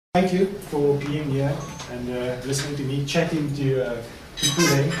thank you for being here and listening to me chatting to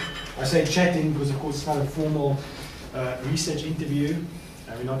Puleng. I say chatting because, of course, it's not a formal research interview.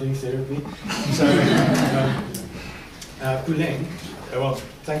 We're not doing therapy. So, Puleng, well,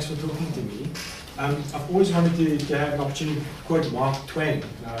 thanks for talking to me. I've always wanted to have an opportunity to quote Mark Twain.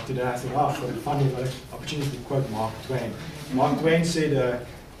 Today I thought, oh, finally got an opportunity to quote Mark Twain. Mark Twain said,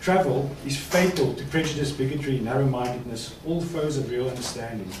 travel is fatal to prejudice, bigotry, narrow-mindedness, all foes of real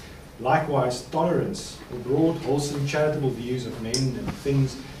understanding. Likewise, tolerance, or broad, wholesome, charitable views of men and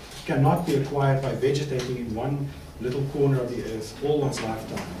things cannot be acquired by vegetating in one little corner of the earth all one's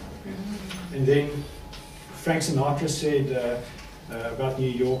lifetime. And then Frank Sinatra said about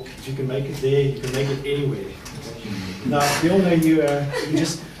New York, if you can make it there, you can make it anywhere. Now, we all know you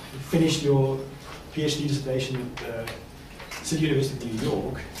just finished your PhD dissertation at City University of New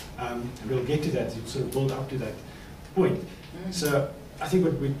York, and we'll get to that, to sort of build up to that point. So I think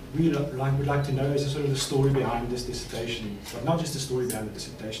what we would like to know is sort of the story behind this dissertation, but not just the story behind the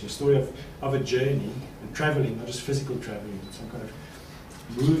dissertation, the story of a journey and traveling, not just physical traveling, but some kind of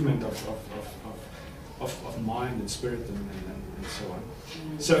movement of mind and spirit and so on.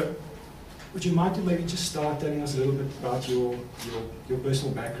 So would you mind to maybe just start telling us a little bit about your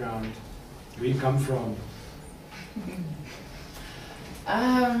personal background, where you come from?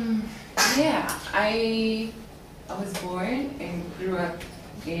 Yeah, I was born and grew up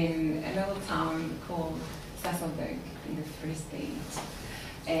in a little town called Sasolburg in the Free State.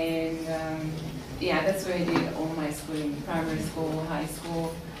 And yeah, that's where I did all my schooling, primary school, high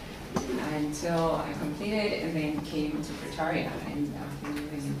school, until I completed and then came to Pretoria. And I've been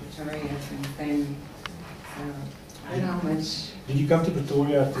living in Pretoria since then. So I don't know how much. Did you come to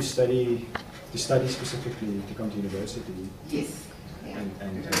Pretoria to study specifically, to come to university? Yes. Yeah.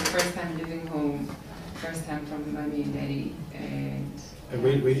 And first time living home, first time from mommy and daddy. And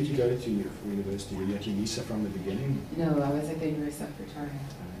where did you go to for university? Were you at UNISA from the beginning? No, I was at the University of Pretoria.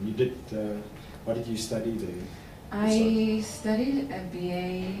 You did, what did you study there? I studied a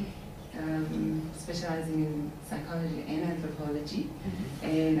BA specializing in psychology and anthropology.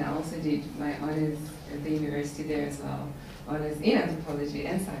 And I also did my honors at the university there as well. Honors in anthropology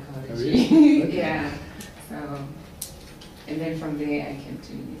and psychology. Oh, really? Okay. Yeah. So, and then from there I came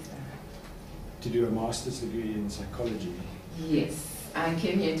to UNISA. To do a master's degree in psychology? Yes. I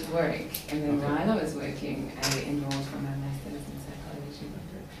came here to work, and then while I was working, I enrolled for my master's in psychology.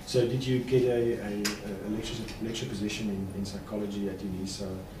 Okay. So did you get a lecture position in psychology at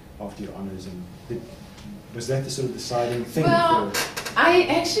UNISA after your honors, and was that the sort of deciding thing? Well, I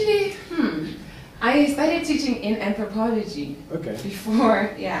actually, I started teaching in anthropology. Okay.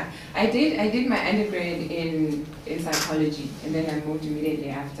 Before, yeah, I did my undergrad in psychology, and then I moved immediately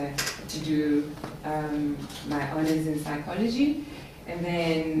after to do my honors in psychology, and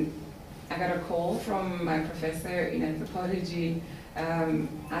then I got a call from my professor in anthropology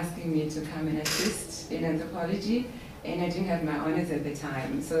asking me to come and assist in anthropology, and I didn't have my honors at the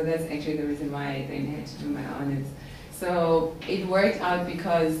time, so that's actually the reason why I then had to do my honors. So it worked out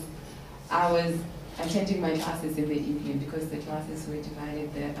because I was attending my classes in the evening, because the classes were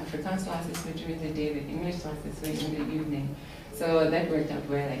divided. The Afrikaans classes were during the day, the English classes were in the evening. So that worked out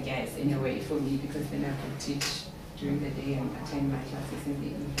well, I guess, in a way for me, because then I could teach during the day and attend my classes in the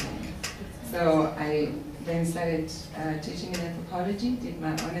evening. So I then started teaching in anthropology, did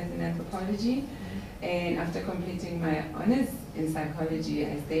my honors in anthropology, and after completing my honors in psychology,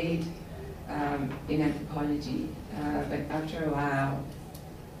 I stayed in anthropology. But after a while,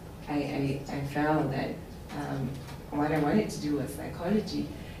 I felt that what I wanted to do was psychology,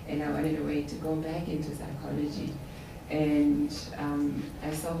 and I wanted a way to go back into psychology. And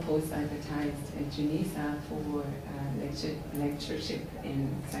I saw posts advertised at UNISA for lectureship in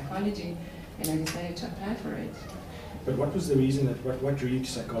psychology, and I decided to apply for it. But what was the reason what drew you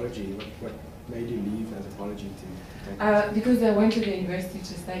to psychology? What made you leave anthropology to because I went to the university to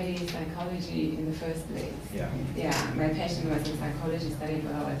study psychology in the first place. Yeah. Yeah, my passion was in psychology, studied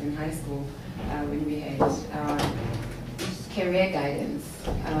while I was in high school when we had career guidance.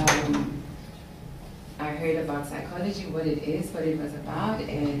 I heard about psychology, what it is, what it was about,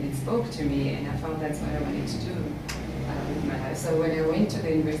 and it spoke to me, and I felt that's what I wanted to do with my life. So when I went to the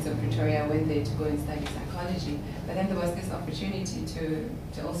University of Pretoria, I went there to go and study psychology, but then there was this opportunity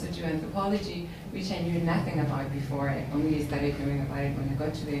to also do anthropology, which I knew nothing about before. I only started knowing about it when I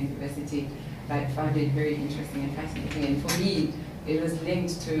got to the university, but I found it very interesting and fascinating, and for me, it was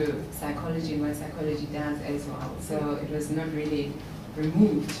linked to psychology and what psychology does as well. So it was not really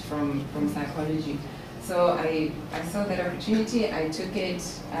removed from psychology. So I saw that opportunity, I took it,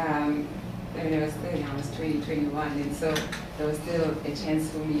 I mean, I was 20, 21, and so there was still a chance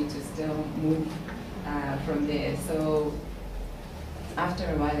for me to still move from there. So after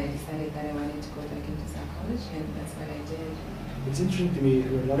a while, I decided that I wanted to go back into psychology, and that's what I did. It's interesting to me,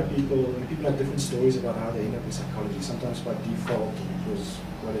 a lot of people, and people have different stories about how they end up in psychology, sometimes by default, because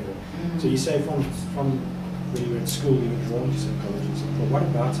whatever. So you say from when you were at school, you were drawn to psychology. So, but what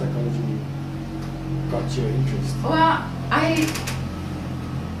about psychology got your interest? Well,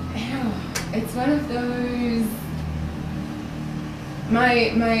 it's one of those, my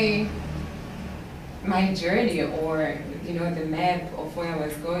journey, or the map of where I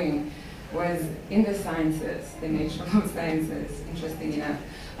was going was in the sciences, the natural sciences, interesting enough.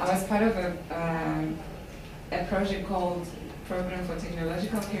 I was part of a project called Program for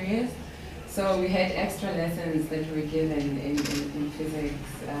Technological Careers. So we had extra lessons that were given in physics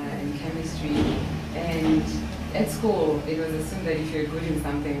and chemistry, and at school it was assumed that if you're good in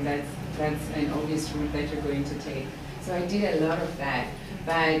something, that's an obvious route that you're going to take. So I did a lot of that,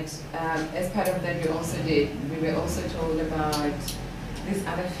 but as part of that we were also told about this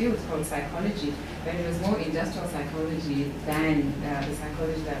other field called psychology, but it was more industrial psychology than the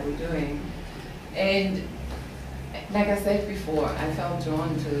psychology that we're doing. And like I said before, I felt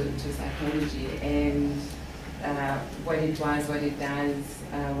drawn to psychology and what it was, what it does,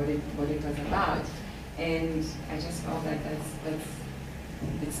 what it was about. And I just felt that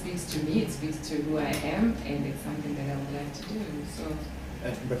it speaks to me, it speaks to who I am, and it's something that I would like to do. So.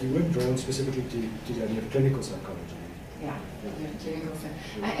 But you weren't drawn specifically to the idea of clinical psychology. Yeah, clinical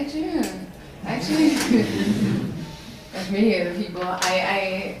psychology. Actually, like many other people,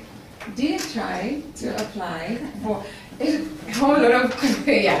 I did try to apply for a whole lot of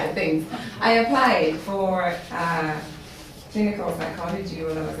things. I applied for clinical psychology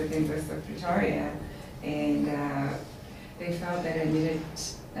while I was at the University of Pretoria, and they felt that I needed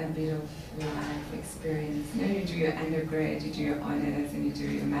a bit of life experience. You do your undergrad, you do your honors, and you do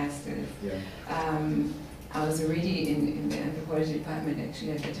your masters. Yeah. I was already in the anthropology department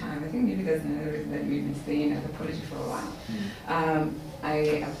actually at the time. I think maybe that's another reason that we've been staying in anthropology for a while. I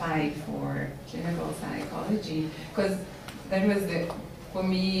applied for clinical psychology because that was for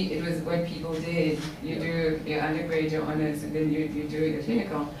me, it was what people did. You do your undergrad, your honors, and then you do your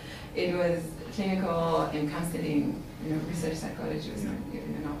clinical. It was clinical and counseling, research psychology was not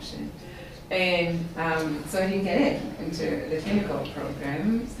given an option. And so I didn't get into the clinical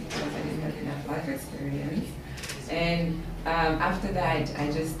programs because I didn't have enough life experience. And after that,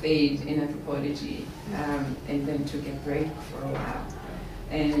 I just stayed in anthropology and then took a break for a while.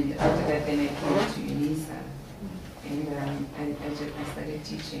 And after that, then I came to UNISA. And I started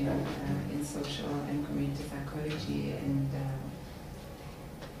teaching in social and community psychology. And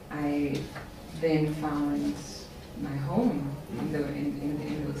I then found my home in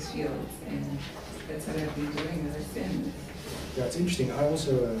those fields, and that's what I've been doing ever since. Yeah, it's interesting. I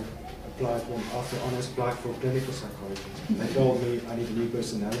also applied after honors, applied for clinical psychology. They told me I need a new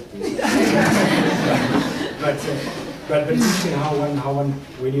personality. but it's interesting how one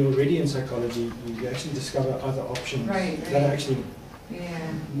when you're already in psychology, you actually discover other options that are actually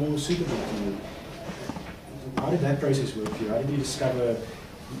more suitable to you. How did that process work for you? How did you discover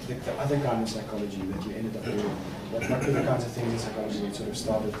the other kind of psychology that you ended up doing? What were the kinds of things in psychology that sort of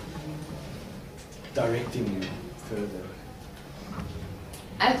started directing you further?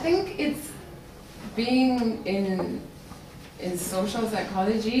 I think it's being in social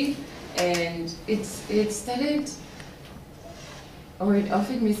psychology, and it started, or it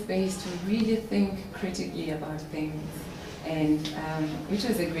offered me space to really think critically about things, and which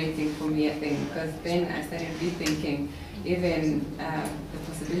was a great thing for me, I think, because then I started rethinking even the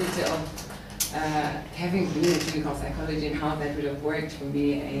possibility of having been in clinical psychology and how that would have worked for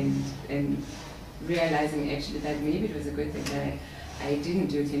me, and realizing actually that maybe it was a good thing that I didn't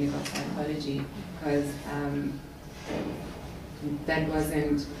do clinical psychology, because that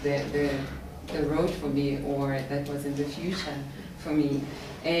wasn't the road for me, or that wasn't the future for me.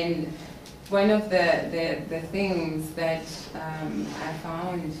 And one of the things that I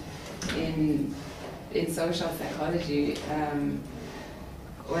found in social psychology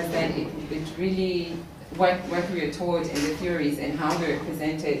was that it really, what we were taught and the theories and how we were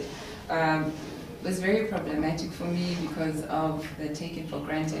presented was very problematic for me because of the taken for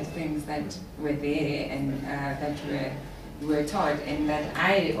granted things that were there and that were taught, and that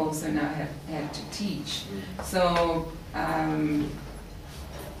I also now have had to teach. So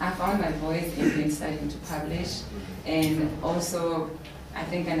I found my voice in starting to publish, and also I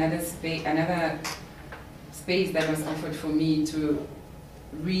think another space that was offered for me to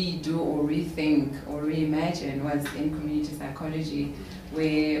redo or rethink or reimagine was in community psychology,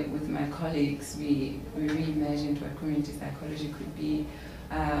 where with my colleagues we reimagined what community psychology could be,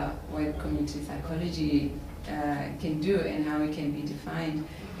 what community psychology can do and how it can be defined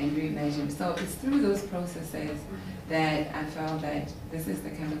and reimagined. So it's through those processes that I felt that this is the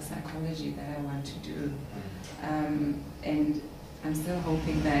kind of psychology that I want to do. And I'm still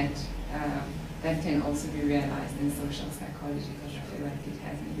hoping that that can also be realized in social psychology, because I feel like it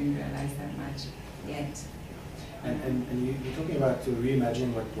hasn't been realized that much yet. And you're talking about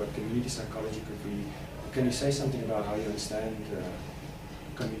reimagining what community psychology could be. Can you say something about how you understand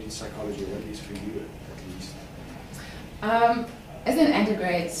community psychology, or at least for you, at least? As an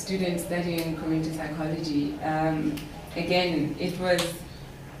undergrad student studying community psychology, again, it was,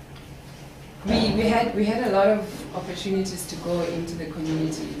 we had a lot of opportunities to go into the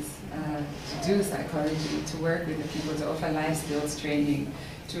communities, to do psychology, to work with the people, to offer life skills training,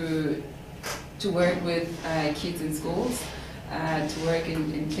 to work with kids in schools, to work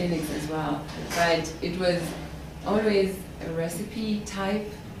in clinics as well. But it was always a recipe type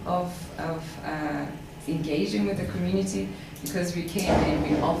of engaging with the community, because we came and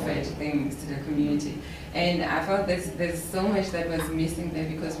we offered things to the community. And I felt there's so much that was missing there,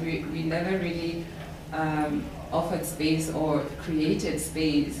 because we never really offered space or created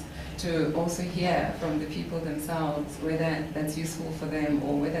space to also hear from the people themselves, whether that's useful for them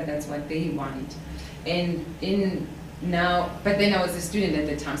or whether that's what they want. And but then I was a student at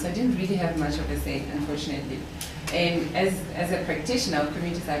the time, so I didn't really have much of a say, unfortunately. And as a practitioner of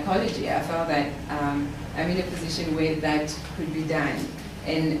community psychology, I felt that I'm in a position where that could be done.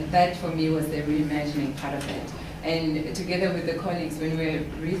 And that for me was the reimagining part of it. And together with the colleagues, when we were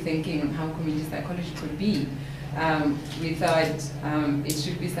rethinking how community psychology could be, we thought it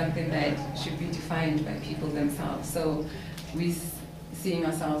should be something that should be defined by people themselves. So we seeing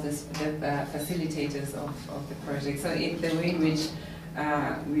ourselves as the facilitators of the project. So the way in which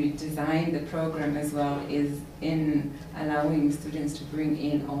we design the program as well is in allowing students to bring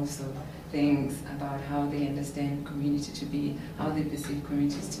in also things about how they understand community to be, how they perceive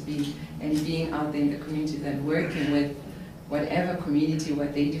communities to be, and being out there in the communities and working with whatever community,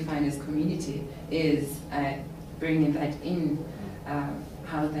 what they define as community is, bringing that in,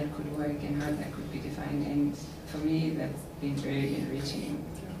 how that could work and how that could be defined. And for me, that's been very enriching.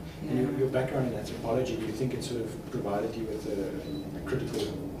 Yeah. And your background in anthropology, do you think it sort of provided you with a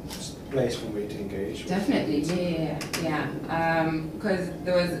critical place from where to engage? Definitely, yeah. Because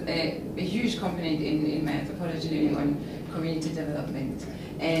there was a huge component in my anthropology learning on community development,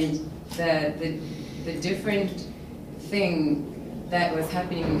 and the different thing that was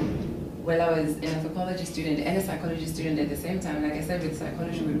happening while I was an anthropology student and a psychology student at the same time. Like I said, with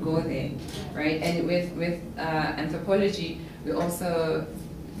psychology, we'd go there, right? And with anthropology, we also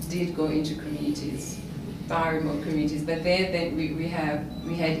did go into communities, far remote communities. But there, then we had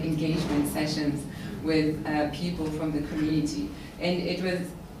engagement sessions with people from the community, and it was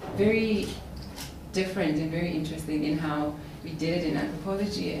very different and very interesting in how we did it in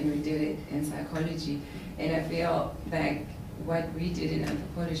anthropology and we did it in psychology. And I feel like what we did in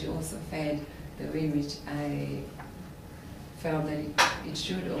anthropology also fed the way in which I felt that it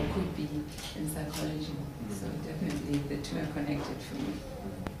should or could be in psychology. So definitely the two are connected for me.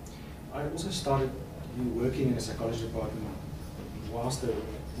 I also started working in a psychology department whilst I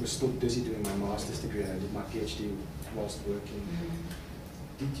was still busy doing my master's degree. I did my PhD whilst working.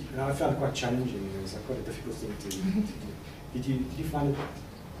 I found it quite challenging. It was quite a difficult thing to do. Did you find it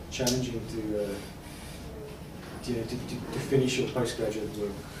challenging to finish your postgraduate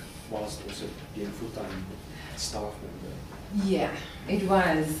work whilst also being full-time staff member? Yeah, it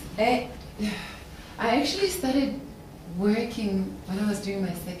was. I actually started working when I was doing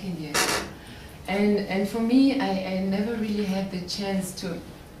my second year, and for me, I never really had the chance to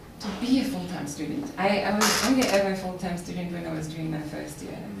be a full-time student. I was only ever a full-time student when I was doing my first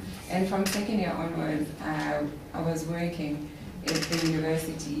year, and from second year onwards, I was working at the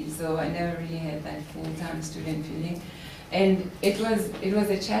university, so I never really had that full-time student feeling. And it was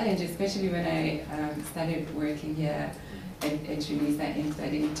a challenge, especially when I started working here at UNISA and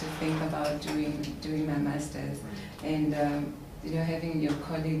starting to think about doing my master's, and having your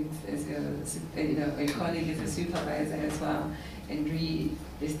colleagues as a colleague as a supervisor as well, and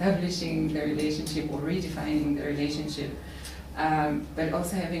re-establishing the relationship or redefining the relationship, but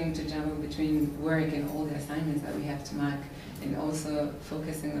also having to juggle between work and all the assignments that we have to mark, and also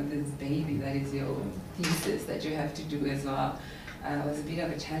focusing on this baby that is your thesis that you have to do as well. Was a bit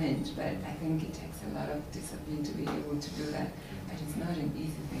of a challenge, but I think it takes a lot of discipline to be able to do that. But it's not an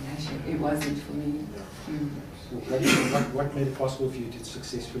easy thing, actually. it wasn't for me. Yeah. What made it possible for you to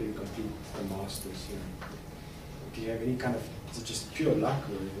successfully complete the masters? You know? Do you have any kind of, is it just pure luck,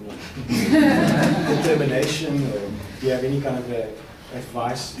 or determination, or do you have any kind of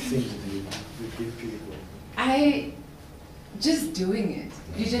advice, things that you would give people? Just doing it.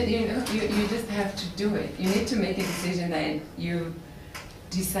 You just have to do it. You need to make a decision that you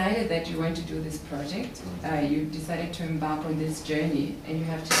decided that you want to do this project. You decided to embark on this journey, and you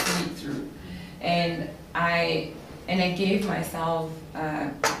have to see it through. And I gave myself,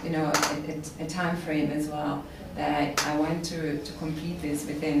 a time frame as well, that I want to complete this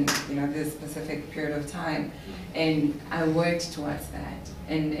within, this specific period of time, and I worked towards that.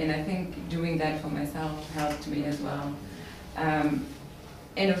 And I think doing that for myself helped me as well.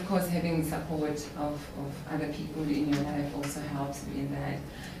 And of course, having support of other people in your life also helps me in that.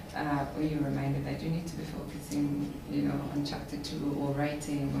 When you're reminded that you need to be focusing, on chapter 2 or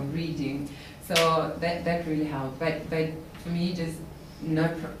writing or reading. So that really helped. But for me, just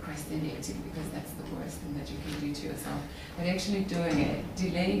not procrastinating, because that's the worst thing that you can do to yourself. But actually doing it,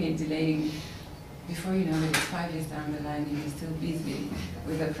 delaying, before you know it, it's 5 years down the line and you're still busy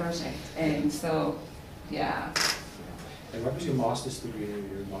with the project. And so, yeah. And what was your master's degree,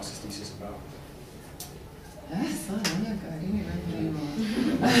 your master's thesis about? So long ago, I didn't even remember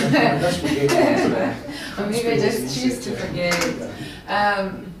anymore. I just forget it. Or maybe I just choose to forget it.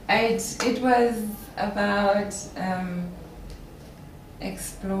 It was about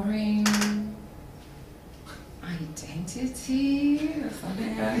exploring identity or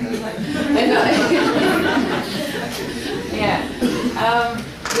something like that.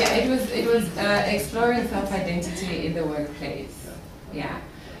 It was exploring self-identity in the workplace. Yeah,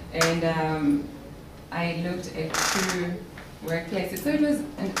 and I looked at 2 workplaces. So it was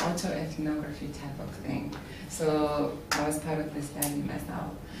an autoethnography type of thing. So I was part of the study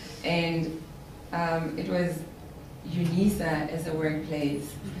myself, and it was UNISA as a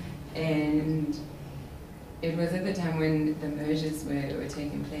workplace, and it was at the time when the mergers were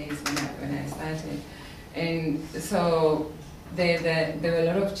taking place when I started, and so there were a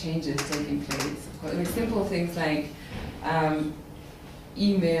lot of changes taking place. Of course, simple things like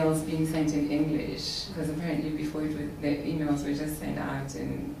emails being sent in English, because apparently before the emails were just sent out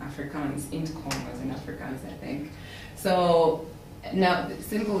in Afrikaans. Intcom was in Afrikaans, I think. So now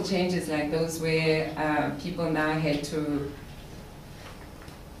simple changes like those where people now had to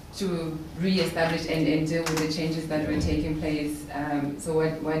re-establish and deal with the changes that were taking place. So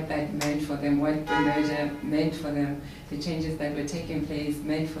what that meant for them, what the merger meant for them, the changes that were taking place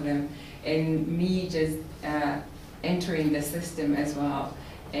meant for them, and me just entering the system as well,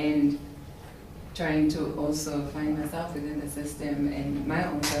 and trying to also find myself within the system and my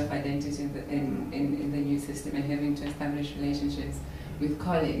own self-identity in the new system, and having to establish relationships with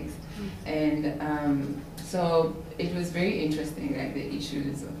colleagues. And so it was very interesting, like the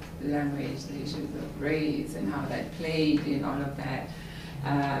issues of language, the issues of race, and how that played in all of that,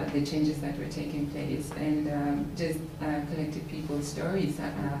 the changes that were taking place, and just collected people's stories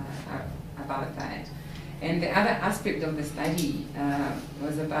about that. And the other aspect of the study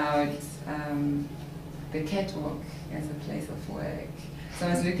was about the catwalk as a place of work. So I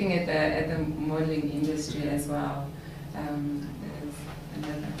was looking at the modeling industry as well.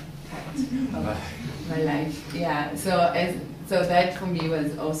 Another part of my life. Yeah. So that for me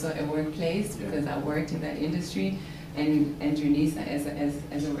was also a workplace, because I worked in that industry, and UNISA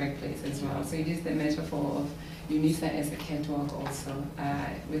as a workplace as well. So it is the metaphor of UNISA as a catwalk also,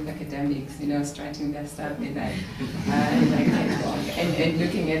 with academics, starting their stuff in that catwalk, and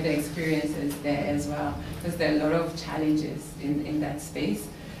looking at the experiences there as well, because there are a lot of challenges in that space.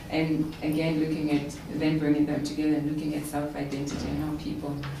 And again, looking at, then bringing them together and looking at self-identity and how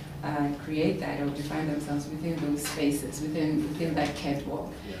people create that or define themselves within those spaces, within that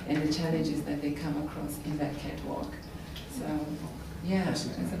catwalk, and the challenges that they come across in that catwalk. So, yeah, it's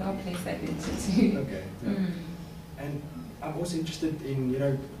about place identity. Okay. Yeah. And I'm also interested in,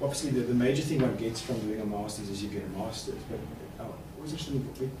 obviously the major thing one gets from doing a master's is you get a master's, but I was interested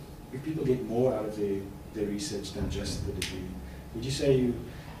in if people get more out of their research than just the degree. Would you say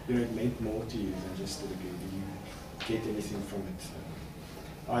it meant more to you than just the degree? Did you get anything from it,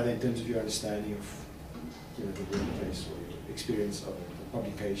 either in terms of your understanding of the workplace or your experience of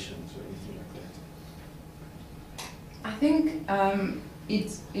publications or anything like that? I think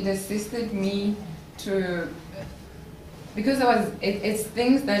it assisted me to, because it's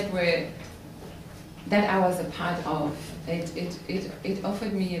things that I was a part of. It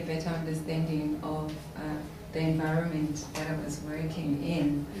offered me a better understanding of the environment that I was working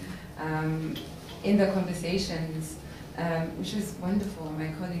in. In the conversations which was wonderful.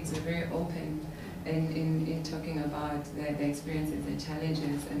 My colleagues were very open in talking about the experiences, the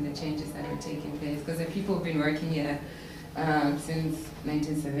challenges, and the changes that were taking place. Because the people who've been working here since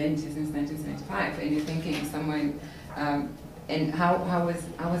 1970, since 1975, and you're thinking someone, and how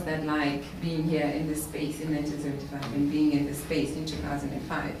was that like being here in this space in 1975 and being in this space in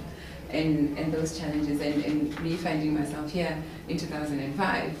 2005, and those challenges, and me finding myself here in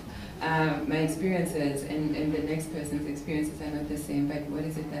 2005. My experiences and the next person's experiences are not the same, but what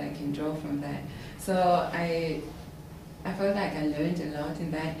is it that I can draw from that? So I felt like I learned a lot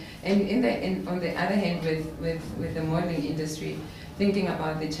in that. And on the other hand, with the modeling industry, thinking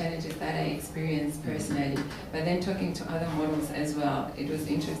about the challenges that I experienced personally, but then talking to other models as well, it was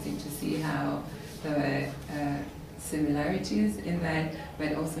interesting to see how there were similarities in that,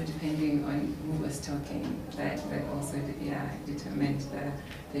 but also depending on who was talking, that also determined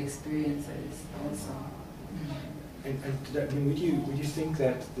the experiences also. And I mean, would you think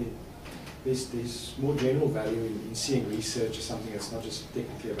that there's more general value in seeing research as something that's not just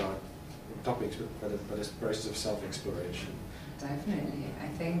technically about topics, but a process of self-exploration? Definitely. I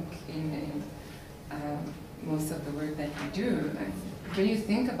think in most of the work that we do, when you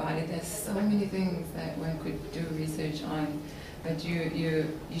think about it, there's so many things that one could do research on, but you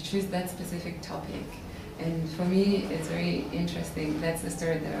choose that specific topic. And for me, it's very interesting. That's the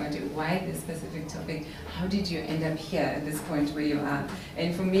story that I want to do. Why this specific topic? How did you end up here at this point where you are?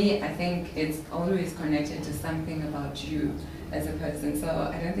 And for me, I think it's always connected to something about you as a person. So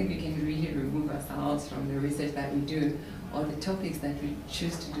I don't think we can really remove ourselves from the research that we do or the topics that we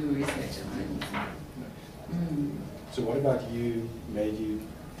choose to do research on. So what about you made you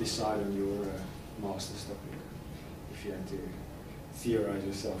decide on your master's topic, if you had to theorize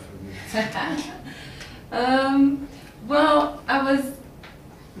yourself for a minute? Well, I was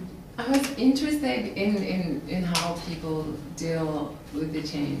interested in how people deal with the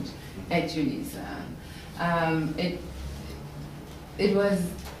change at UNISA. It was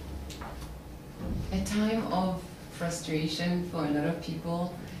a time of frustration for a lot of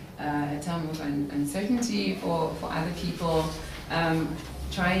people, a time of uncertainty for other people,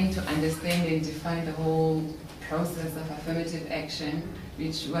 trying to understand and define the whole process of affirmative action,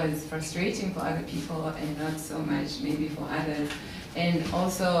 which was frustrating for other people and not so much maybe for others. And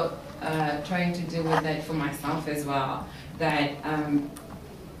also trying to deal with that for myself as well, that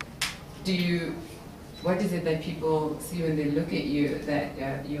what is it that people see when they look at you,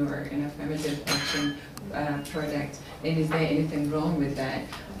 that you're an affirmative action product, and is there anything wrong with that?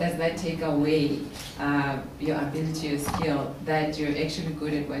 Does that take away your ability or skill, that you're actually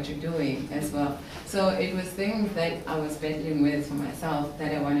good at what you're doing as well? So it was things that I was battling with for myself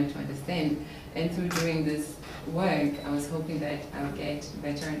that I wanted to understand, and through doing this work, I was hoping that I would get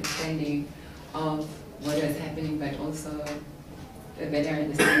better understanding of what was happening, but also a better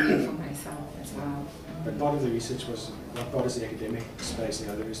understanding for myself as well. But part of the research was, not part of the academic space,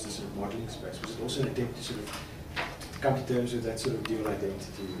 the other is the sort of modeling space. Was it also an attempt to sort of come to terms with that sort of dual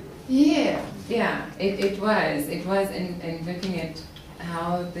identity? Yeah, it was, and looking at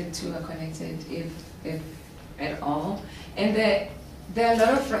how the two are connected, if at all. And there were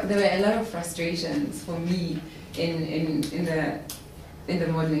a lot of frustrations for me in the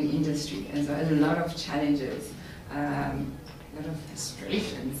modeling industry as well, a lot of challenges, a lot of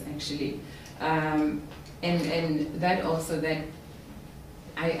frustrations actually. And that also that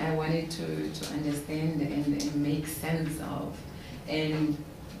I wanted to understand and make sense of. And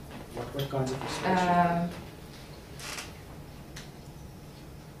what kinds of frustrations?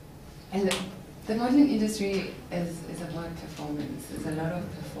 And the modeling industry is about performance. There's a lot of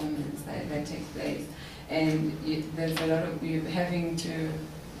performance that takes place, and there's a lot of you having to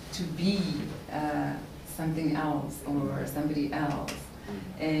be something else or somebody else,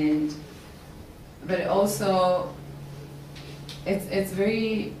 but also it's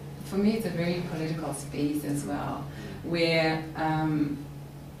very, for me, it's a very political space as well, where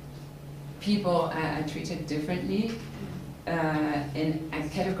people are treated differently and are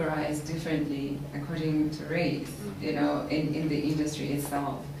categorized differently according to race, you know, in the industry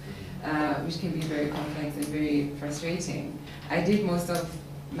itself, which can be very complex and very frustrating. I did most of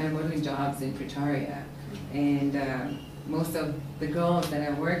my modeling jobs in Pretoria, and most of the girls that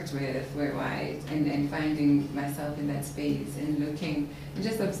I worked with were white, and finding myself in that space and looking and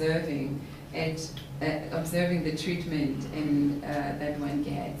just observing the treatment and that one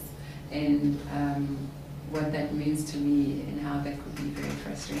gets, and what that means to me and how that could be very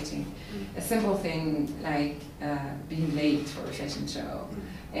frustrating. A simple thing like being late for a fashion show,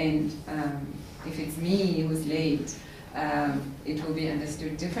 and if it's me who's late, it will be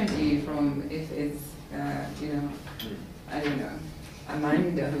understood differently from if it's you know, I don't know,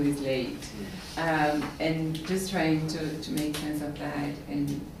 Amanda who is late, and just trying to make sense of that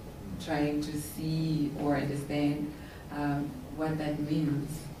and trying to see or understand what that means.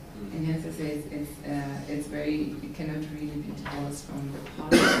 And hence I say it's very, it cannot really be divorced from the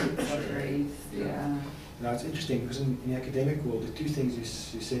politics of race. Yeah. Now it's interesting because in the academic world, the two things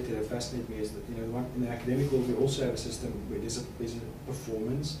you said that fascinate me is that, you know, in the academic world we also have a system where there's a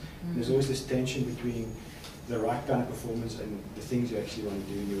performance. And there's always this tension between the right kind of performance and the things you actually want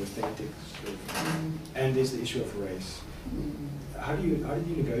to do, your authentic sort of, and there's the issue of race. How did you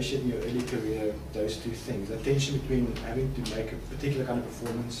negotiate in your early career those two things? The tension between having to make a particular kind of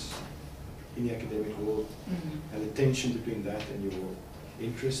performance in the academic world, and the tension between that and your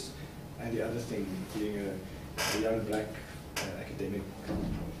interest, and the other thing being a young black academic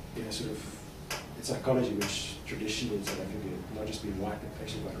in a sort of in psychology, which traditionally in South Africa not just been white, but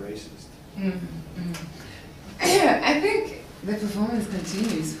actually quite racist. I think the performance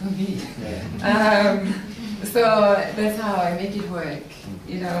continues for me. So that's how I make it work,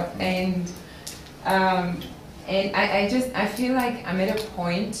 you know, and I feel like I'm at a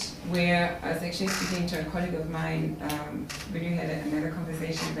point where I was actually speaking to a colleague of mine, when we had another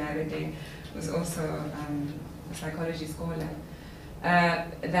conversation the other day, was also a psychology scholar,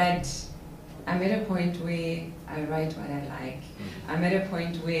 that I'm at a point where I write what I like. I'm at a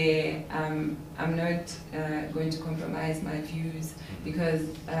point where I'm not going to compromise my views, because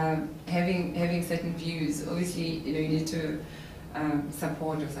having certain views, obviously, you know, you need to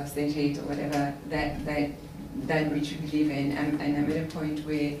support or substantiate or whatever that which you believe in. And I'm at a point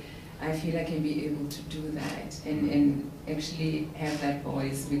where I feel I can be able to do that and actually have that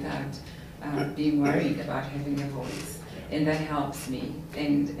voice without being worried about having a voice. And that helps me,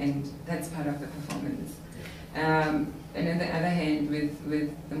 and that's part of the performance. And on the other hand, with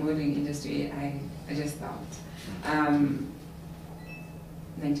the modeling industry, I just stopped.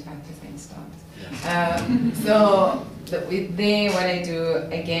 95% stopped. So with there, what I do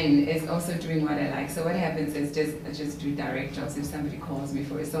again is also doing what I like. So what happens is I just do direct jobs if somebody calls me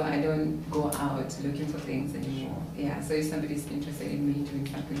for it. So I don't go out looking for things anymore. Yeah. So if somebody's interested in me doing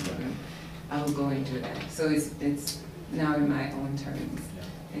something for them, I will go and do that. So it's now in my own terms,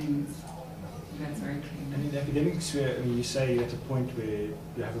 and that's very clean. And in the academic sphere, I mean, you say you're at a point where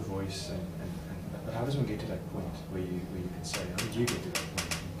you have a voice, but how does one get to that point where you can say, how did you get to that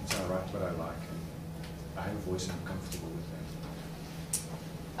point? You can say, I write what I like, and I have a voice and I'm comfortable with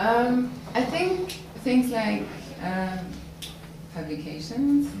that. I think things like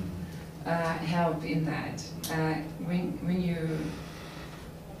publications help in that. When you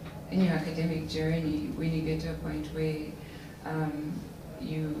in your academic journey, when you get to a point where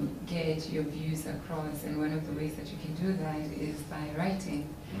you get your views across, and one of the ways that you can do that is by writing,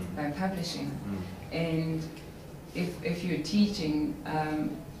 by publishing. And if you're teaching,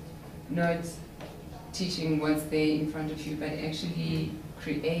 not teaching what's there in front of you, but actually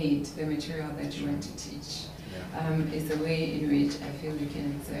create the material that you want to teach. Is a way in which I feel you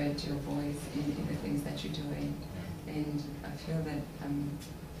can exert your voice in the things that you're doing. And I feel that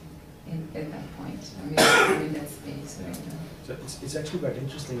at that point, I'm in that space right now. So it's actually quite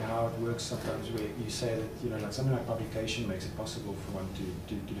interesting how it works sometimes, where you say that, you know, like something like publication makes it possible for one to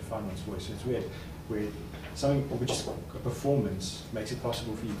define one's voice. So it's weird, where something which is a performance makes it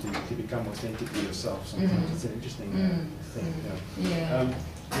possible for you to become authentically yourself. Sometimes it's an interesting thing.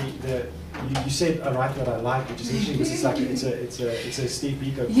 You said I write what I like, which is interesting because it's like it's a Steve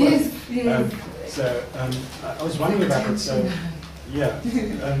Biko quote. Yes. So I was wondering about it. So yeah,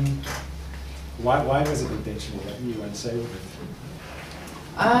 why was it intentional? What do you want to say with it?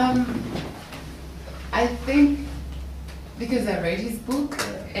 I think because I read his book,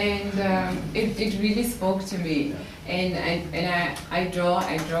 and it really spoke to me, and I draw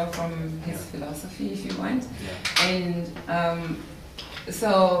from his philosophy, if you want, and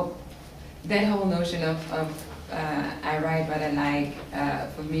so that whole notion of I write what I like,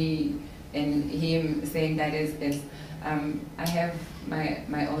 for me, and him saying that is I have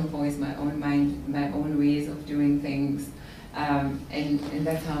my own voice, my own mind, my own ways of doing things, and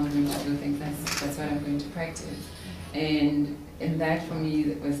that's how I'm going to do things. That's what I'm going to practice, and that for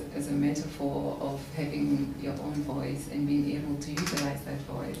me was as a metaphor of having your own voice and being able to utilize that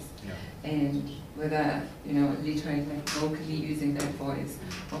voice, and whether literally like vocally using that voice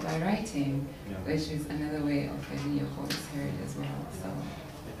or by writing, which is another way of having your voice heard as well. So.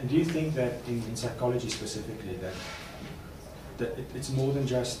 And do you think that in psychology specifically that it's more than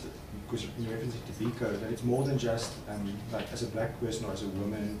just, because in reference to Biko, that it's more than just like as a black person or as a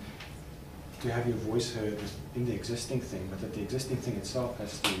woman to have your voice heard in the existing thing, but that the existing thing itself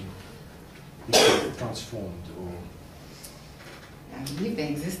has to be transformed, or? I believe the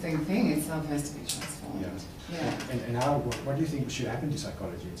existing thing itself has to be transformed. Yeah. And how? What do you think should happen to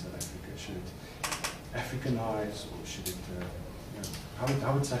psychology in South Africa? Should it Africanize, or should it?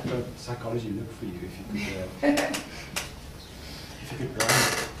 How would psychology look for you if you could? If you could run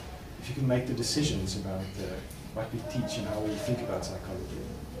it, if you could make the decisions about what we teach and how we think about psychology?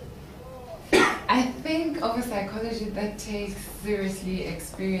 I think of a psychology that takes seriously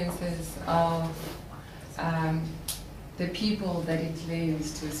experiences of the people that it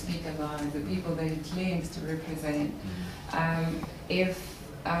claims to speak about, the people that it claims to represent.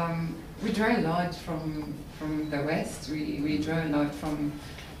 We draw a lot from the West, we draw a lot from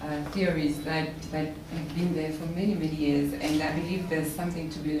theories that have been there for many, many years, and I believe there's something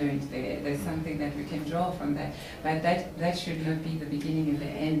to be learned there. There's something that we can draw from that, but that should not be the beginning and the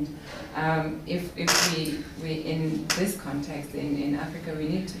end. If we in this context, in Africa, we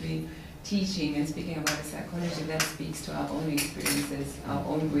need to be teaching and speaking about a psychology that speaks to our own experiences, our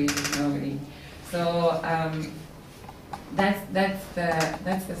own ways of knowing. So that's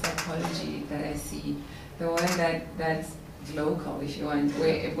the psychology that I see, the one that's local, if you want,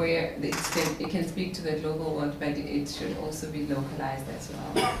 where it can speak to the global world, but it should also be localized as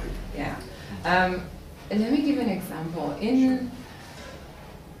well. Yeah. And let me give an example. In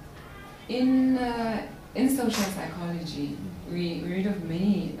social psychology, we read of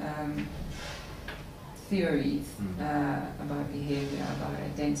many theories about behavior, about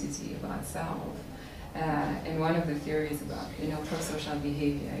identity, about self. And one of the theories about, pro-social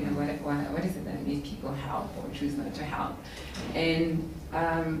behavior, what is it that makes people help or choose not to help? And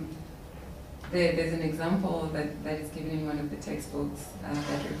there's an example that is given in one of the textbooks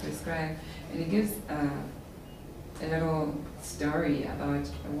that we prescribe, and it gives a little story about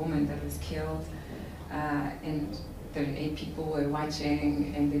a woman that was killed, and 38 people were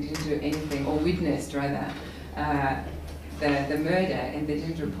watching, and they didn't do anything, or witnessed rather, the murder, and they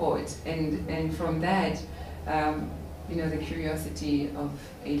didn't report. And from that, the curiosity of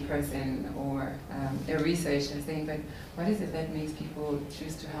a person or a researcher saying, but what is it that makes people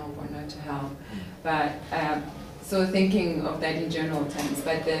choose to help or not to help? But so thinking of that in general terms,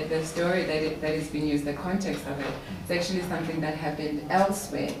 but the story that is being used, the context of it, is actually something that happened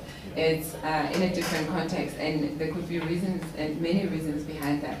elsewhere. It's in a different context, and there could be reasons, and many reasons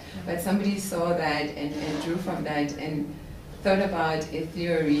behind that. But somebody saw that and drew from that and thought about a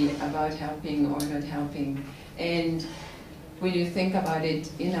theory about helping or not helping. And when you think about it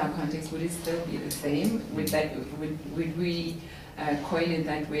in our context, would it still be the same? Would we coin it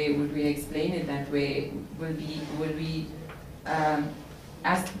that way? Would we explain it that way? Would we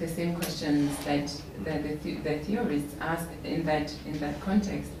ask the same questions that the theorists ask in that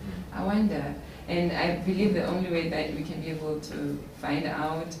context? I wonder. And I believe the only way that we can be able to find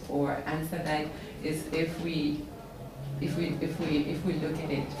out or answer that is if we look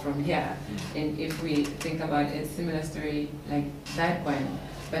at it from here, and if we think about a similar story like that one,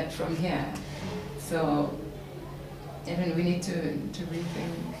 but from here. So, even we need to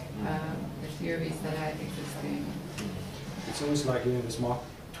rethink the theories that are existing. It's almost like this Mark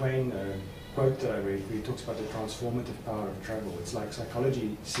Twain quote where he talks about the transformative power of travel. It's like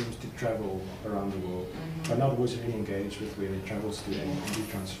psychology seems to travel around the world, but not always really engaged with where it travels to and be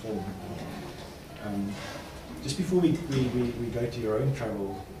transformed. Just before we go to your own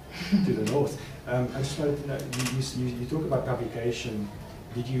travel to the north, I just wanted to know, you talk about publication.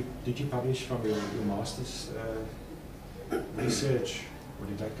 Did you publish from your master's research, or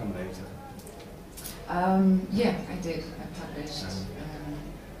did that come later? Yeah, I did. I published.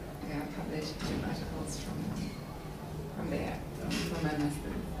 I published 2 articles from there, from my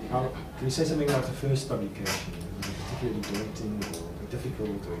master's. Can you say something about the first publication? Was it particularly daunting, or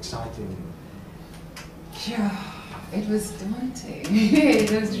difficult, or exciting? Yeah, it was daunting.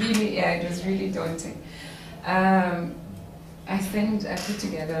 It was really daunting. I put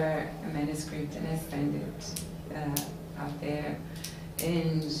together a manuscript and I sent it out there,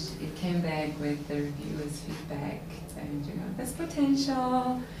 and it came back with the reviewers' feedback, and there's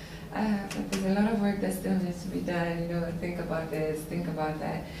potential, but there's a lot of work that still needs to be done. Think about this, think about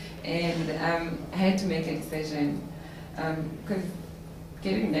that, and I had to make a decision because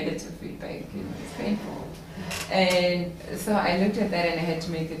getting negative feedback is painful. And so I looked at that and I had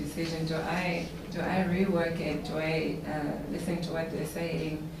to make the decision, do I rework it? Do I listen to what they're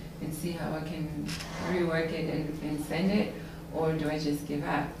saying and see how I can rework it and send it? Or do I just give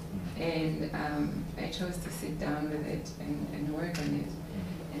up? And I chose to sit down with it and work on it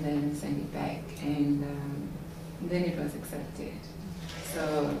and then send it back. And then it was accepted.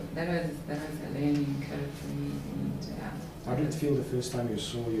 So that was a learning curve for me. And, how did it feel the first time you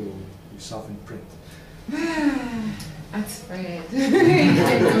saw yourself in print? That's Fred. He came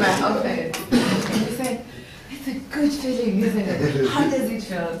to my office and he said, "It's a good feeling, isn't it? How does it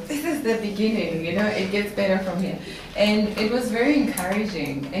feel? This is the beginning, you know, it gets better from here." And it was very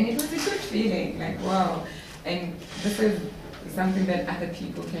encouraging, and it was a good feeling, like, wow. And this is something that other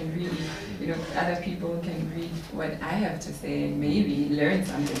people can read, you know, other people can read what I have to say and maybe learn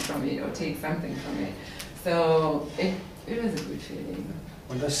something from it or take something from it. So it was a good feeling.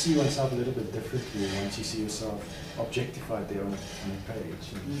 One does see oneself a little bit differently once you see yourself objectified there on a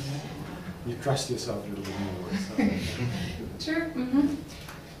page. You trust yourself a little bit more. So. True. Mm-hmm.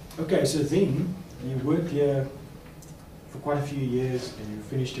 Okay, so then you worked here for quite a few years and you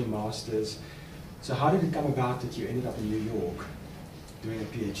finished your master's. So how did it come about that you ended up in New York doing a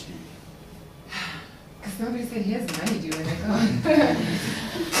PhD? Because nobody said, "Here's money, do you want to go?"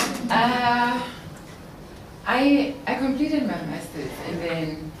 I completed my master's and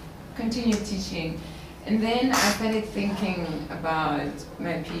then continued teaching. And then I started thinking about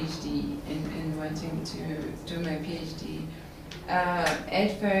my PhD and wanting to do my PhD.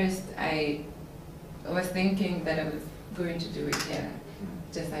 At first, I was thinking that I was going to do it here,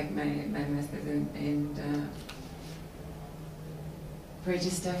 just like my master's, and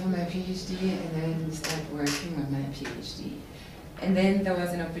register for my PhD and then start working on my PhD. And then there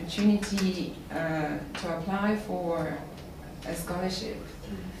was an opportunity to apply for a scholarship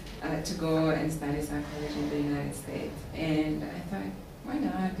to go and study psychology in the United States. And I thought, why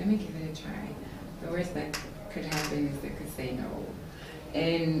not? Let me give it a try. The worst that could happen is they could say no.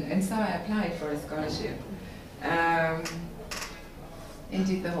 And so I applied for a scholarship. And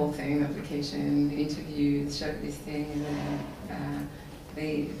did the whole thing, application, interviews, shortlisting, and then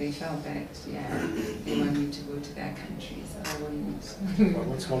they felt that, yeah, they want me to go to that country, so I went.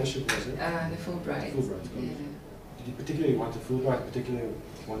 What scholarship was it? The Fulbright. Fulbright. Yeah. Did you particularly want the Fulbright, particularly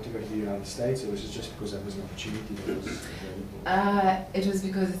want to go to the United States, or was it just because that was an opportunity that was available? It was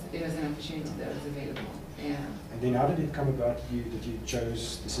because it was an opportunity that was available, yeah. And then how did it come about that you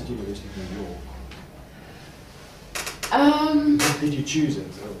chose the City University of New York? Did you choose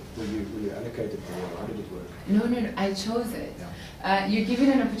it, or were you allocated there, or how did it work? No, I chose it. Yeah. You're given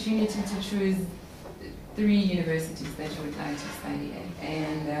an opportunity to choose 3 universities that you would like to study at,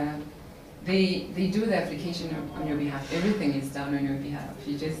 and they do the application on your behalf. Everything is done on your behalf.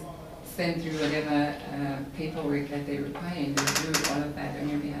 You just send through whatever paperwork that they require, and they do all of that on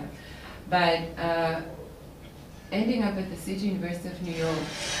your behalf. But ending up at the City University of New York,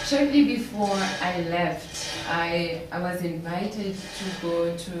 shortly before I left, I was invited to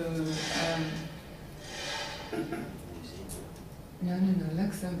go to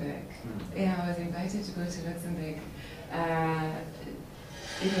Luxembourg. Yeah, I was invited to go to Luxembourg.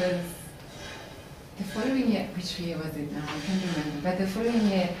 It was the following year. Which year was it now? I can't remember. But the following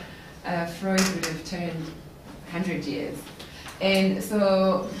year, Freud would have turned 100 years. And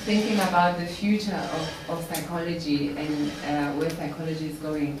so thinking about the future of psychology and where psychology is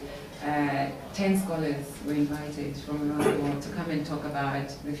going, 10 scholars were invited from around the world to come and talk about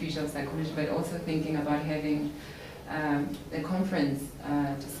the future of psychology, but also thinking about having a conference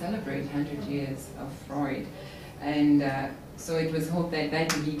to celebrate 100 years of Freud. And so it was hoped that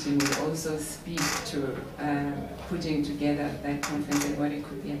that meeting would also speak to putting together that conference and what it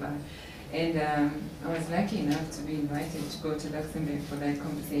could be about. And I was lucky enough to be invited to go to Luxembourg for that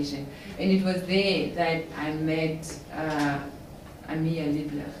conversation. And it was there that I met Amia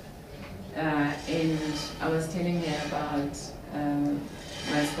Libler. And I was telling her about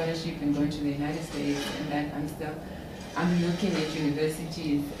my scholarship and going to the United States, and that I'm looking at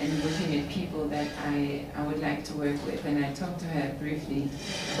universities and looking at people that I would like to work with. And I talked to her briefly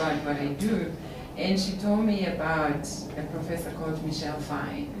about what I do. And she told me about a professor called Michel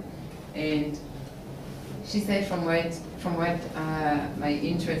Fine. And she said from what my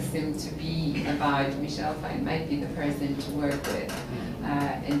interest seemed to be about Michel Fine might be the person to work with,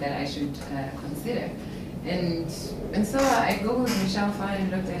 and that I should consider. And so I googled Michel Fine,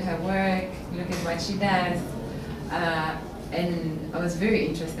 looked at her work, looked at what she does, and I was very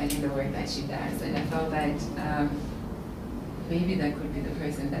interested in the work that she does, and I felt that maybe that could be the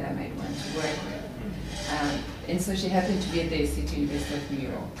person that I might want to work with. And so she happened to be at the City University of New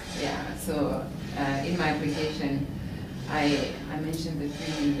York. Yeah. So in my application, I mentioned the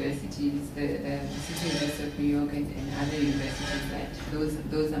 3 universities, the City University of New York and other universities. That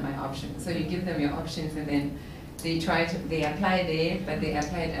those are my options. So you give them your options, and then they apply there, but they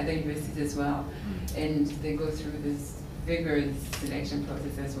apply at other universities as well, and they go through this vigorous selection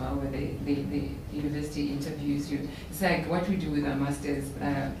process as well, where the university interviews you. It's like what we do with our master's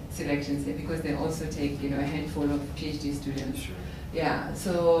selections, because they also take a handful of PhD students. Sure. yeah,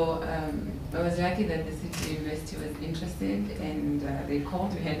 so I was lucky that the City University was interested, and they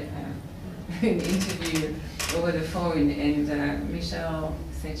called. We had an interview over the phone, and Michelle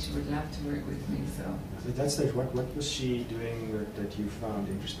said she would love to work with me. So at that stage, what was she doing that you found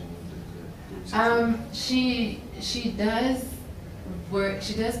interesting? She does work.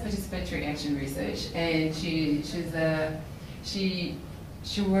 She does participatory action research, and she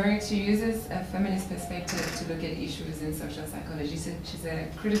works. She uses a feminist perspective to look at issues in social psychology. So she's a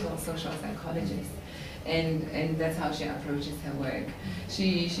critical social psychologist, and that's how she approaches her work.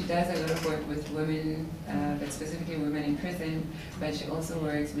 She does a lot of work with women, but specifically women in prison. But she also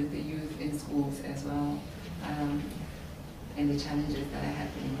works with the youth in schools as well, and the challenges that are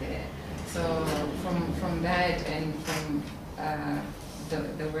happening there. So from that and from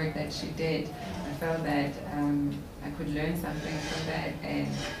the work that she did, I felt that I could learn something from that, and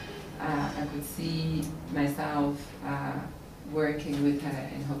I could see myself working with her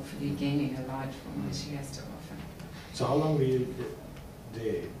and hopefully gaining a lot from what she has to offer. So how long were you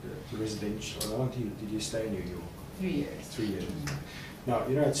there, the residential? How long did you stay in New York? 3 years. 3 years. Now,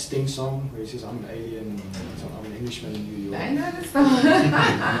 you know that Sting song where he says, I'm an alien, so I'm an Englishman in New York. I know the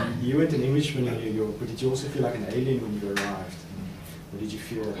song. You weren't an Englishman in New York, but did you also feel like an alien when you arrived? Or did you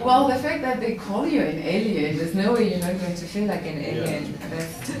feel that? Well, the fact that they call you an alien, there's no way you're not going to feel like an alien. Yeah.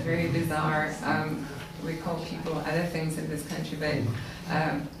 That's very bizarre. We call people other things in this country, but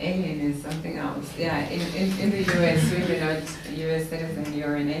alien is something else. Yeah, in the US, when you're not a US citizen,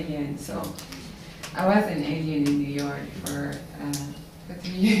 you're an alien. So I was an alien in New York for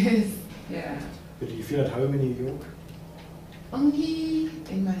 3 years. Yeah. But do you feel at home in New York? Only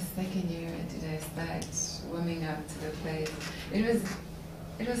in my second year did I start warming up to the place.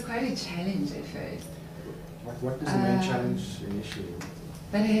 It was quite a challenge at first. What was the main challenge initially?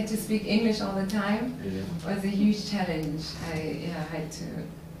 That I had to speak English all the time. Yeah. Was a huge challenge. I had to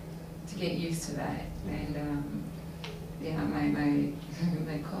get used to that. And yeah, my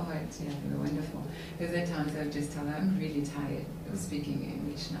cohort, yeah, they were wonderful. Because at times I would just tell them, I'm really tired of speaking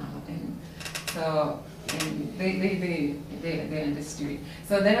English now. And so, and they understood.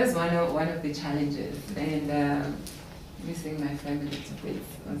 So that was one of the challenges. And missing my family to bits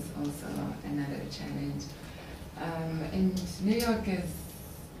was also another challenge. And New York is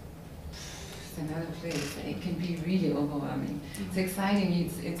another place. It can be really overwhelming. It's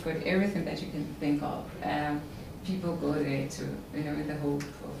exciting. It's got everything that you can think of. People go there to, with the hope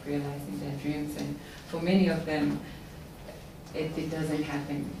of realizing their dreams, and for many of them, it doesn't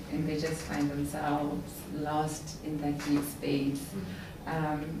happen, and they just find themselves lost in that deep space.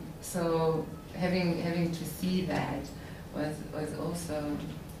 So having to see that was also,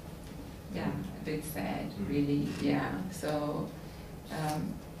 yeah, a bit sad, really, yeah. So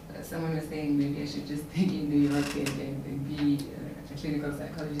someone was saying maybe I should just stay in New York and be a clinical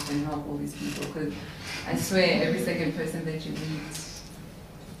psychologist and help all these people, because I swear every second person that you meet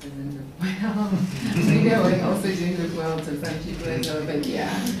doesn't look well. And also didn't look well to some people as well, but yeah,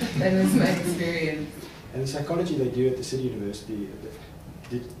 that was my experience. And the psychology they do at the City University,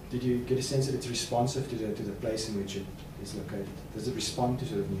 did you get a sense that it's responsive to the place in which it is located? Does it respond to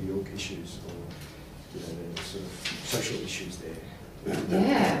sort of New York issues or the sort of social issues there?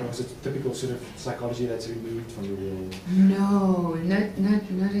 Yeah. Or was it typical sort of psychology that's removed from the world? No,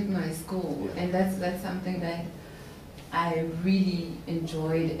 not at my school, yeah. And that's something that I really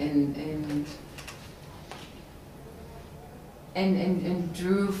enjoyed and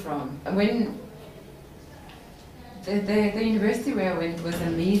drew from. When the university where I went was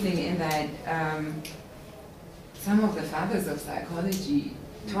amazing in that some of the fathers of psychology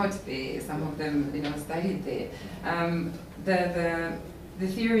taught there, some of them studied there. The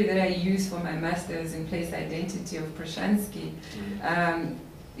theory that I used for my master's in place identity of Prashansky,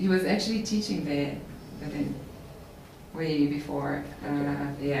 he was actually teaching there, but then way before,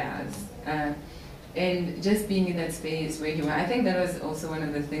 and just being in that space where you were, I think that was also one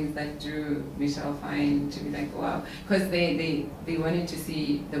of the things that drew Michelle Fine to be like, wow, because they wanted to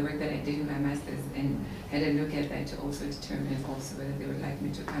see the work that I did in my master's and had a look at that to also determine also whether they would like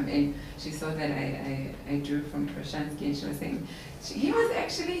me to come in. She saw that I drew from Prashansky, and she was saying, he was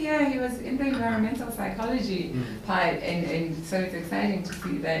actually, yeah, he was in the environmental psychology part, and so it's exciting to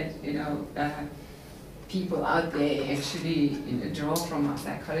see that, people out there actually draw from our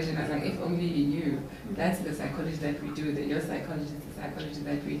psychology. And I was like, if only you knew, that's the psychology that we do, that your psychology is the psychology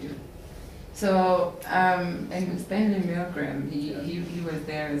that we do. So, and Stanley Milgram, he was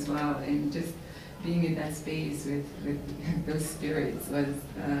there as well, and just being in that space with those spirits was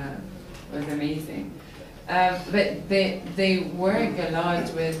amazing. But they work a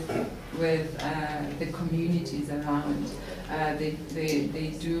lot with the communities around. They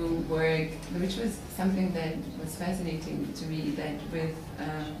do work, which was something that was fascinating to me, that with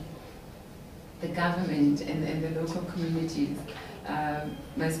the government and the local communities,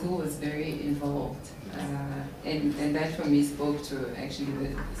 my school was very involved. And that for me spoke to actually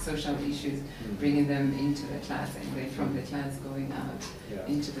the social issues, bringing them into the class, and then from the class going out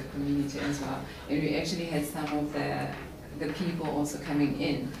into the community as well. And we actually had some of the people also coming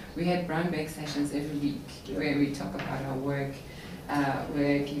in. We had brown bag sessions every week where we talk about our work,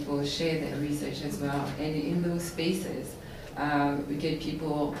 where people share their research as well. And in those spaces, we get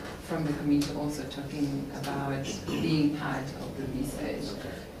people from the community also talking about being part of the research.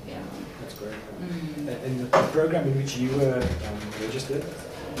 Yeah. That's great. And the program in which you were registered,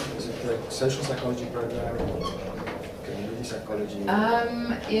 was it the social psychology program or community psychology?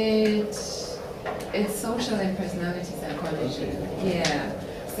 It's social and personality psychology. Yeah.